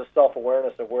part of it is a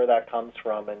self-awareness of where that comes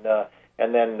from, and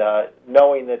then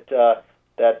knowing that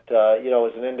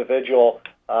as an individual,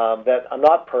 that I'm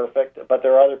not perfect, but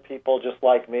there are other people just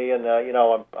like me, and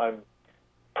I'm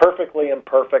perfectly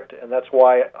imperfect, and that's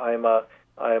why I'm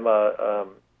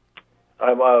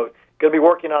going to be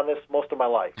working on this most of my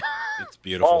life. It's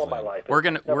beautiful. All of my life. We're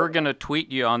gonna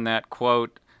tweet you on that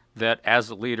quote, that as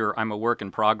a leader, I'm a work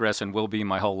in progress and will be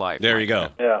my whole life. There you go.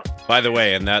 Yeah. By the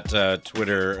way, and that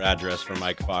Twitter address for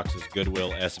Mike Fox is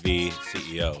Goodwill SV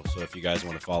CEO. So if you guys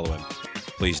want to follow him,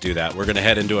 please do that. We're going to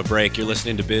head into a break. You're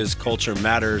listening to Biz Culture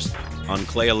Matters on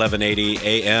Clay 1180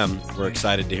 AM. We're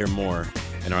excited to hear more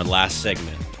in our last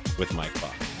segment with Mike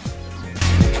Fox.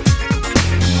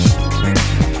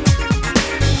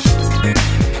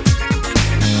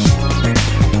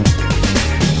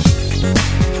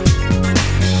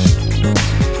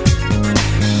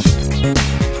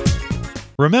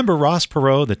 Remember Ross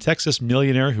Perot, the Texas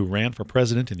millionaire who ran for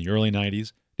president in the early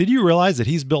 90s? Did you realize that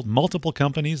he's built multiple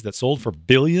companies that sold for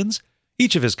billions?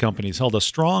 Each of his companies held a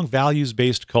strong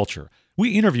values-based culture.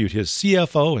 We interviewed his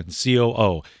CFO and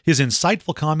COO. His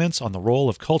insightful comments on the role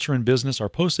of culture in business are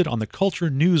posted on the Culture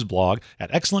News blog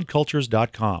at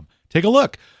excellentcultures.com. Take a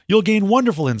look. You'll gain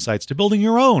wonderful insights to building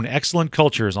your own excellent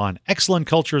cultures on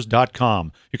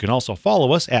excellentcultures.com. You can also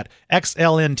follow us at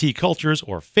XLNT Cultures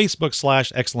or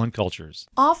Facebook/Excellent Cultures.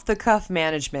 Off-the-cuff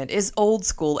management is old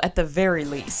school at the very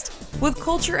least. With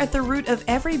culture at the root of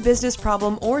every business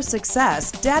problem or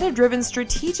success, data-driven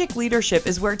strategic leadership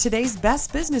is where today's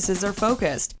best businesses are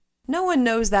focused. No one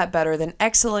knows that better than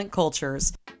Excellent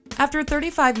Cultures. After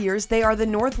 35 years, they are the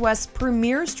Northwest's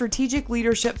premier strategic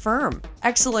leadership firm.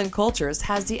 Excellent Cultures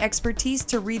has the expertise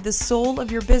to read the soul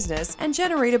of your business and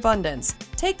generate abundance.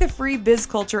 Take the free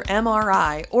BizCulture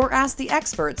MRI or ask the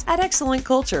experts at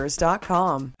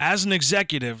excellentcultures.com. As an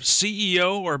executive,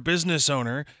 CEO, or business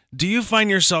owner, do you find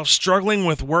yourself struggling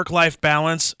with work-life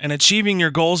balance and achieving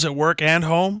your goals at work and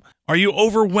home? Are you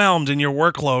overwhelmed in your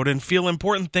workload and feel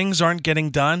important things aren't getting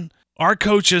done? Our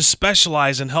coaches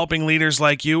specialize in helping leaders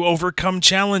like you overcome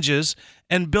challenges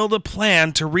and build a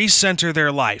plan to recenter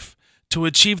their life, to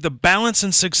achieve the balance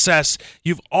and success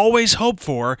you've always hoped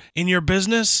for in your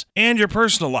business and your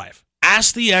personal life.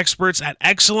 Ask the experts at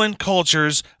Excellent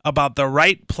Cultures about the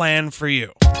right plan for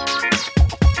you.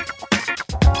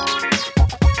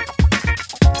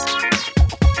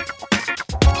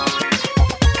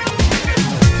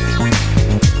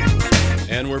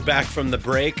 And we're back from the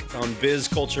break on Biz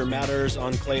Culture Matters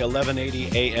on Clay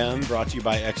 1180 AM, brought to you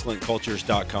by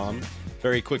excellentcultures.com.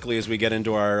 Very quickly, as we get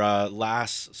into our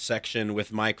last section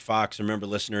with Mike Fox, remember,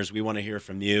 listeners, we want to hear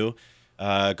from you.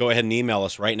 Go ahead and email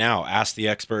us right now. Ask the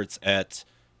experts at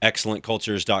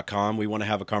excellentcultures.com. We want to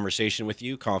have a conversation with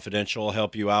you, confidential,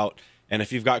 help you out. And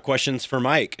if you've got questions for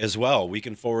Mike as well, we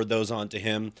can forward those on to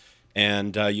him.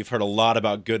 And you've heard a lot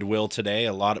about Goodwill today,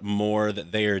 a lot more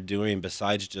that they are doing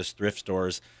besides just thrift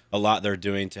stores, a lot they're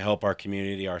doing to help our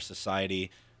community, our society,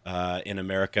 in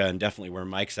America, and definitely where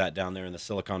Mike's at down there in the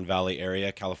Silicon Valley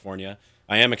area, California.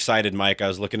 I am excited, Mike. I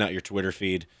was looking at your Twitter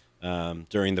feed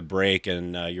during the break,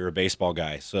 and you're a baseball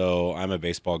guy. So I'm a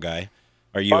baseball guy.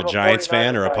 Are you a Giants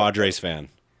fan or a Padres fan?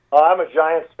 I'm a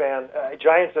Giants fan,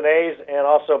 Giants and A's, and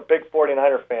also a big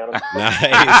 49er fan.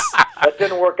 Nice. That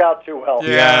didn't work out too well.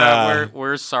 Yeah.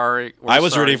 We're sorry. I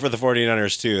was rooting for the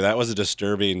 49ers, too. That was a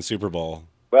disturbing Super Bowl.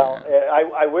 Well,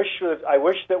 I wish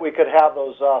that we could have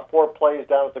those 4 plays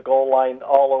down at the goal line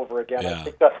all over again. Yeah. I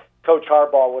think Coach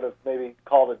Harbaugh would have maybe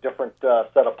called a different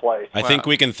set of plays. I think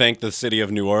we can thank the city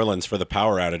of New Orleans for the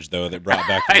power outage, though, that brought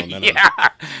back the momentum.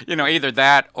 Yeah, either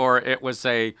that or it was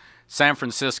a San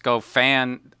Francisco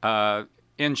fan,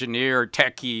 engineer,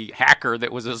 techie, hacker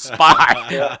that was a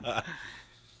spy.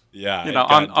 Yeah,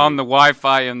 on the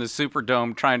Wi-Fi in the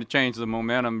Superdome, trying to change the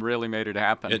momentum really made it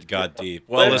happen. It got deep.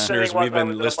 Well, listeners, we've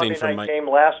been listening from Mike. Game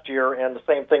last year, and the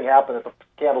same thing happened at the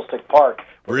Candlestick Park.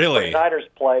 Really? The Niners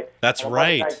play. That's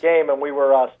right. Game, and we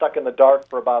were stuck in the dark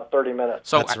for about 30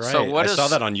 minutes. That's right. So I saw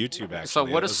that on YouTube, actually. So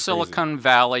what does Silicon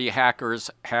Valley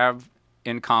hackers have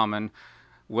in common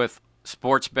with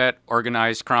sports bet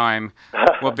organized crime?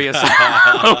 Will be a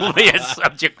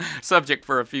subject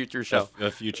for a future show.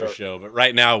 A future show. But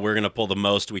right now, we're going to pull the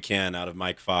most we can out of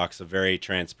Mike Fox, a very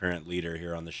transparent leader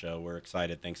here on the show. We're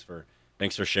excited. Thanks for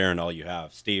sharing all you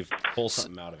have. Steve, pull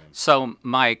something out of him. So,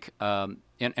 Mike,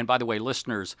 and by the way,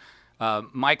 listeners,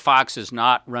 Mike Fox is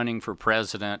not running for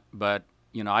president, but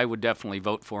I would definitely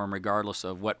vote for him regardless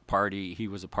of what party he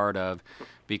was a part of,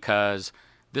 because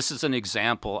this is an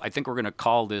example. I think we're going to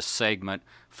call this segment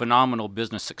Phenomenal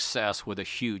Business Success with a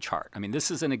Huge Heart. I mean, this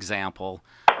is an example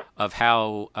of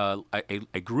how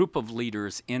a group of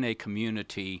leaders in a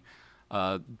community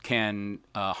can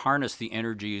harness the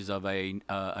energies of a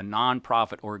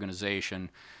nonprofit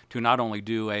organization to not only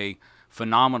do a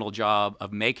phenomenal job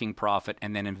of making profit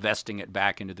and then investing it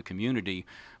back into the community,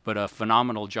 but a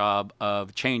phenomenal job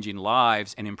of changing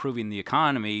lives and improving the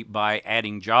economy by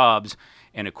adding jobs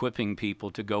and equipping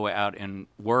people to go out and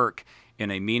work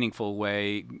in a meaningful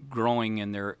way, growing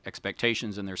in their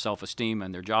expectations and their self-esteem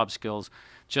and their job skills.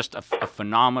 Just a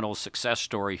phenomenal success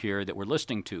story here that we're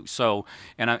listening to. So,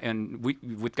 and we,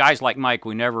 with guys like Mike,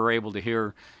 we never are able to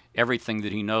hear everything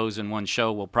that he knows in one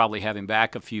show. We'll probably have him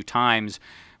back a few times.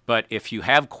 But if you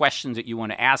have questions that you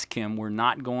want to ask him, we're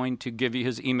not going to give you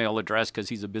his email address because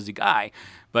he's a busy guy.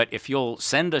 But if you'll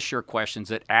send us your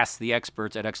questions at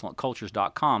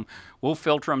asktheexperts@excellentcultures.com, we'll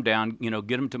filter them down,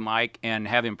 get them to Mike and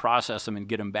have him process them and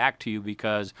get them back to you,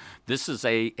 because this is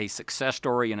a success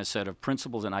story and a set of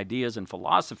principles and ideas and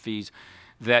philosophies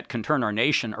that can turn our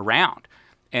nation around.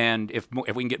 And if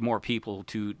we can get more people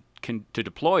to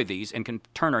deploy these and can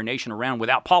turn our nation around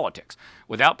without politics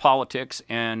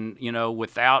and,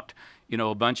 without,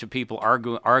 a bunch of people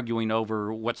arguing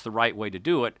over what's the right way to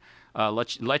do it.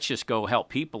 Let's just go help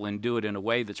people and do it in a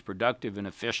way that's productive and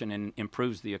efficient and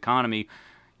improves the economy.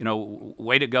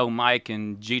 Way to go, Mike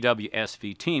and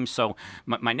GWSV team. So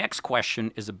my next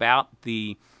question is about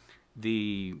the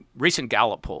recent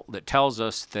Gallup poll that tells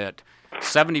us that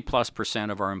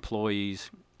 70+% of our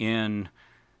employees in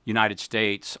United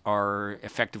States are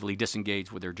effectively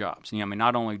disengaged with their jobs.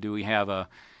 Not only do we have a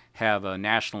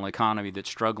national economy that's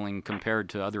struggling compared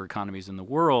to other economies in the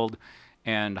world,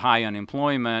 and high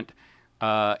unemployment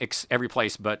every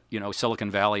place but Silicon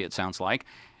Valley, it sounds like,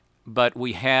 but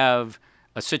we have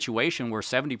a situation where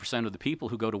 70% of the people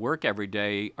who go to work every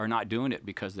day are not doing it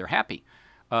because they're happy.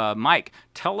 Mike,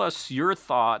 tell us your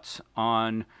thoughts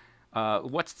on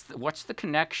what's the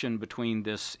connection between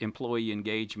this employee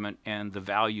engagement and the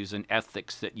values and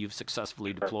ethics that you've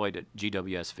successfully deployed at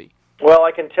GWSV? Well,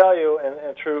 I can tell you,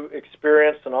 and through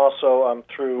experience and also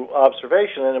through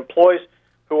observation, that employees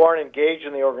who aren't engaged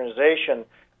in the organization,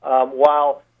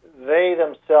 while they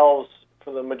themselves,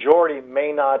 for the majority,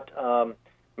 may not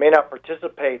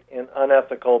participate in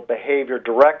unethical behavior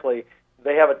directly,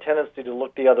 they have a tendency to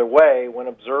look the other way when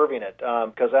observing it,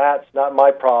 because that's not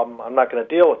my problem. I'm not going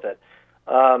to deal with it.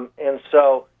 And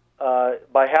so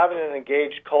by having an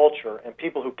engaged culture and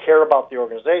people who care about the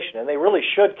organization, and they really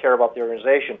should care about the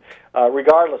organization,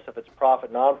 regardless if it's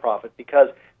profit, nonprofit, because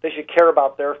they should care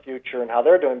about their future and how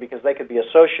they're doing because they could be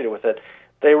associated with it.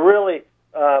 They really,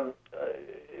 I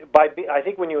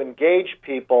think when you engage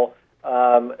people,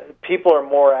 people are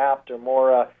more apt or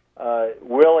more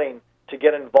willing to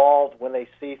get involved when they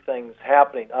see things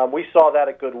happening. We saw that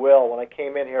at Goodwill. When I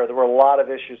came in here, there were a lot of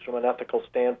issues from an ethical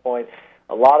standpoint,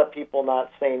 a lot of people not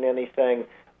saying anything.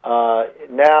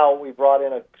 Now we brought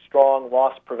in a strong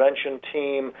loss prevention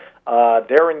team.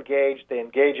 They're engaged. They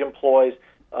engage employees.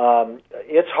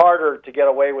 It's harder to get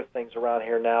away with things around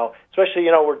here now, especially,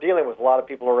 we're dealing with a lot of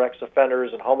people who are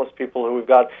ex-offenders and homeless people who we've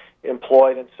got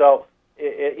employed. And so,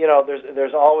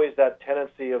 there's always that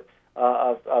tendency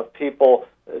of people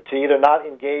to either not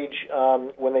engage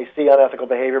when they see unethical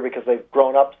behavior because they've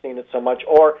grown up seeing it so much,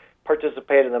 or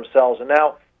participate in themselves. And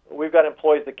now we've got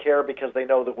employees that care because they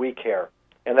know that we care,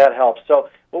 and that helps. So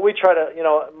what we try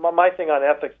to, my thing on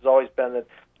ethics has always been that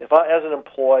if I, as an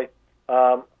employee,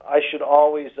 I should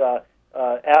always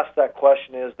ask that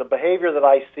question: is the behavior that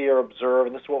I see or observe,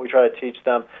 and this is what we try to teach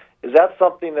them, is that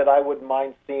something that I wouldn't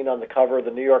mind seeing on the cover of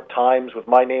the New York Times with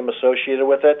my name associated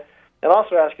with it? And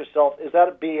also ask yourself, is that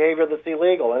a behavior that's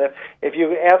illegal? And if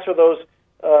you answer those,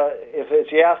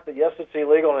 if you ask that yes, it's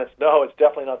illegal, and it's no, it's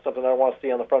definitely not something I want to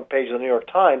see on the front page of the New York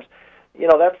Times,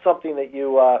 that's something that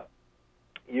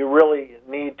you really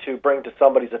need to bring to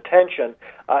somebody's attention.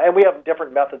 And we have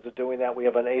different methods of doing that. We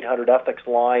have an 800 ethics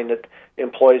line that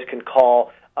employees can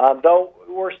call. Though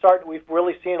we've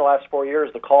really seen in the last 4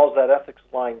 years the calls to that ethics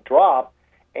line drop,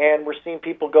 and we're seeing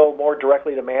people go more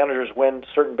directly to managers when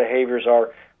certain behaviors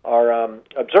are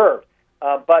observed.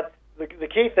 But the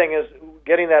key thing is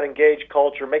getting that engaged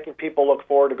culture, making people look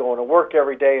forward to going to work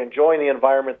every day, enjoying the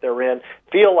environment they're in,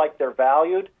 feel like they're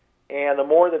valued. And the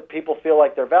more that people feel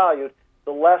like they're valued,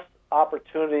 the less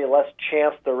opportunity, less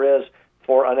chance there is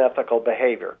for unethical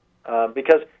behavior.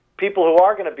 Because people who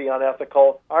are going to be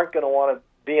unethical aren't going to want to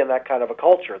be in that kind of a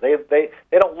culture. They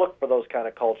don't look for those kind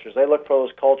of cultures. They look for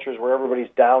those cultures where everybody's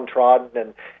downtrodden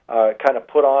and kind of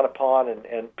put on upon,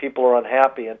 and people are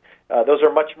unhappy. And those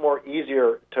are much more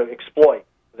easier to exploit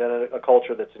than a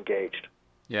culture that's engaged.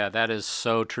 Yeah, that is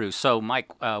so true. So,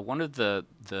 Mike, one of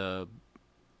the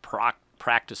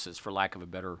practices, for lack of a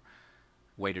better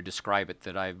way to describe it,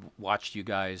 that I've watched you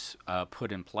guys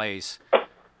put in place.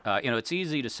 It's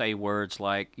easy to say words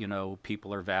like,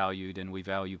 people are valued and we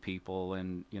value people,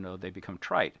 and, they become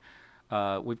trite.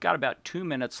 We've got about 2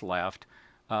 minutes left.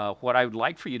 What I would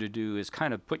like for you to do is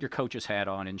kind of put your coach's hat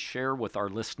on and share with our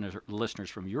listeners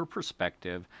from your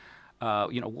perspective,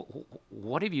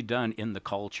 what have you done in the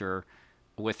culture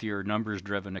with your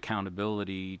numbers-driven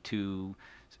accountability to,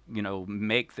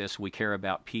 make this "we care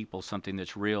about people" something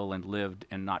that's real and lived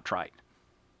and not trite?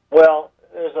 Well,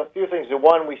 there's a few things.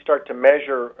 One, we start to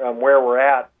measure where we're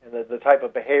at and the type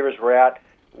of behaviors we're at,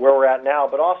 where we're at now,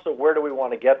 but also where do we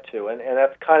want to get to, and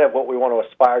that's kind of what we want to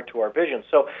aspire to, our vision.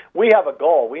 So we have a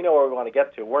goal. We know where we want to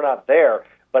get to. We're not there,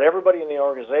 but everybody in the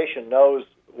organization knows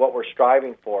what we're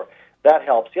striving for. That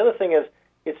helps. The other thing is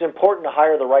it's important to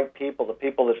hire the right people, the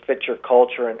people that fit your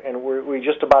culture, and we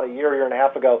just about a year and a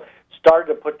half ago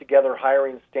started to put together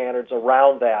hiring standards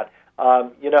around that.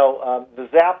 The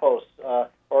Zappos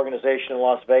organization in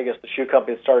Las Vegas, the shoe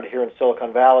company that started here in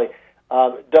Silicon Valley,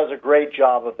 does a great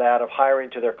job of that, of hiring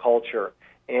to their culture.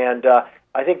 And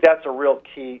I think that's a real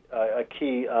key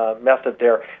method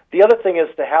there. The other thing is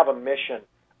to have a mission.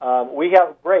 We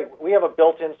have a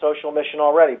built-in social mission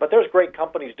already, but there's great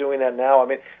companies doing that now. I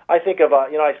mean, I think of,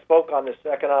 I spoke on this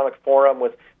economic forum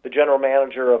with the general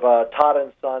manager of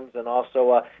Tata & Sons, and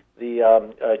also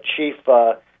the chief,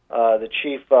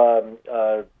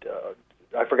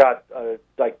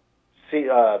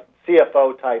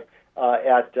 CFO type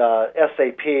at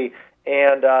SAP,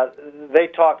 and they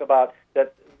talk about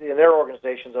that in their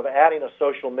organizations of adding a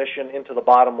social mission into the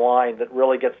bottom line that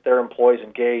really gets their employees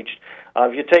engaged.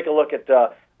 If you take a look at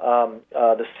the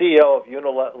CEO of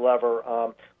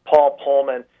Unilever, Paul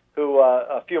Pullman, who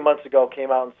a few months ago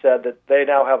came out and said that they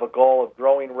now have a goal of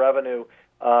growing revenue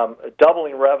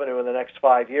doubling revenue in the next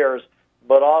 5 years,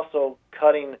 but also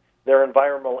cutting their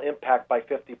environmental impact by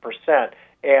 50%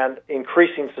 and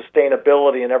increasing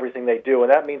sustainability in everything they do.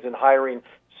 And that means in hiring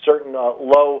certain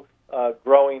low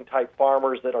growing type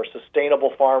farmers that are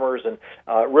sustainable farmers and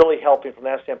really helping from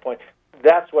that standpoint.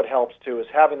 That's what helps, too, is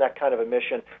having that kind of a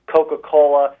mission.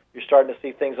 Coca-Cola, you're starting to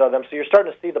see things on them. So you're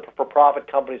starting to see the for-profit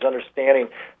companies understanding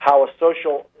how a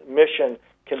social mission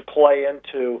can play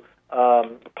into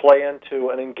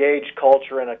an engaged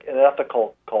culture and an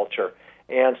ethical culture.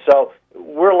 And so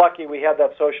we're lucky we had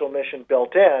that social mission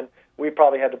built in. We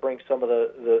probably had to bring some of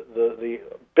the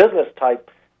business-type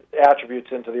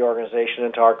attributes into the organization,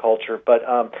 into our culture. But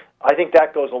I think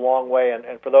that goes a long way.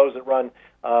 And for those that run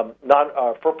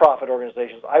for-profit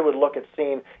organizations, I would look at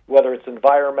seeing, whether it's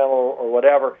environmental or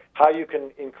whatever, how you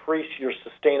can increase your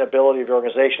sustainability of your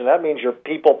organization. That means your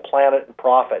people, planet, and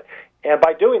profit. And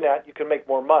by doing that, you can make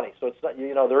more money. So it's not,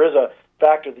 there is a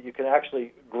factor that you can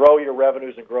actually grow your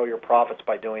revenues and grow your profits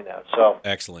by doing that. So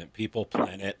excellent. People,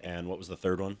 planet, and what was the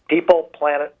third one? People,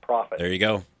 planet, profit. There you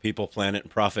go. People, planet,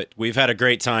 and profit. We've had a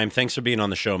great time. Thanks for being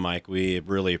on the show, Mike. We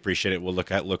really appreciate it. We'll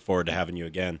look forward to having you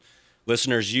again.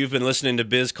 Listeners, you've been listening to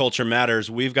Biz Culture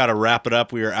Matters. We've got to wrap it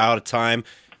up. We are out of time.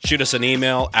 Shoot us an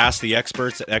email,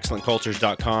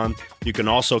 asktheexperts@excellentcultures.com. You can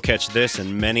also catch this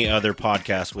and many other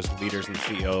podcasts with leaders and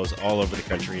CEOs all over the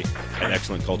country at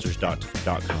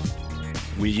excellentcultures.com.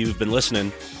 You've been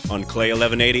listening on Clay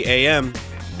 1180 AM,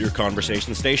 your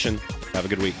conversation station. Have a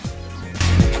good week.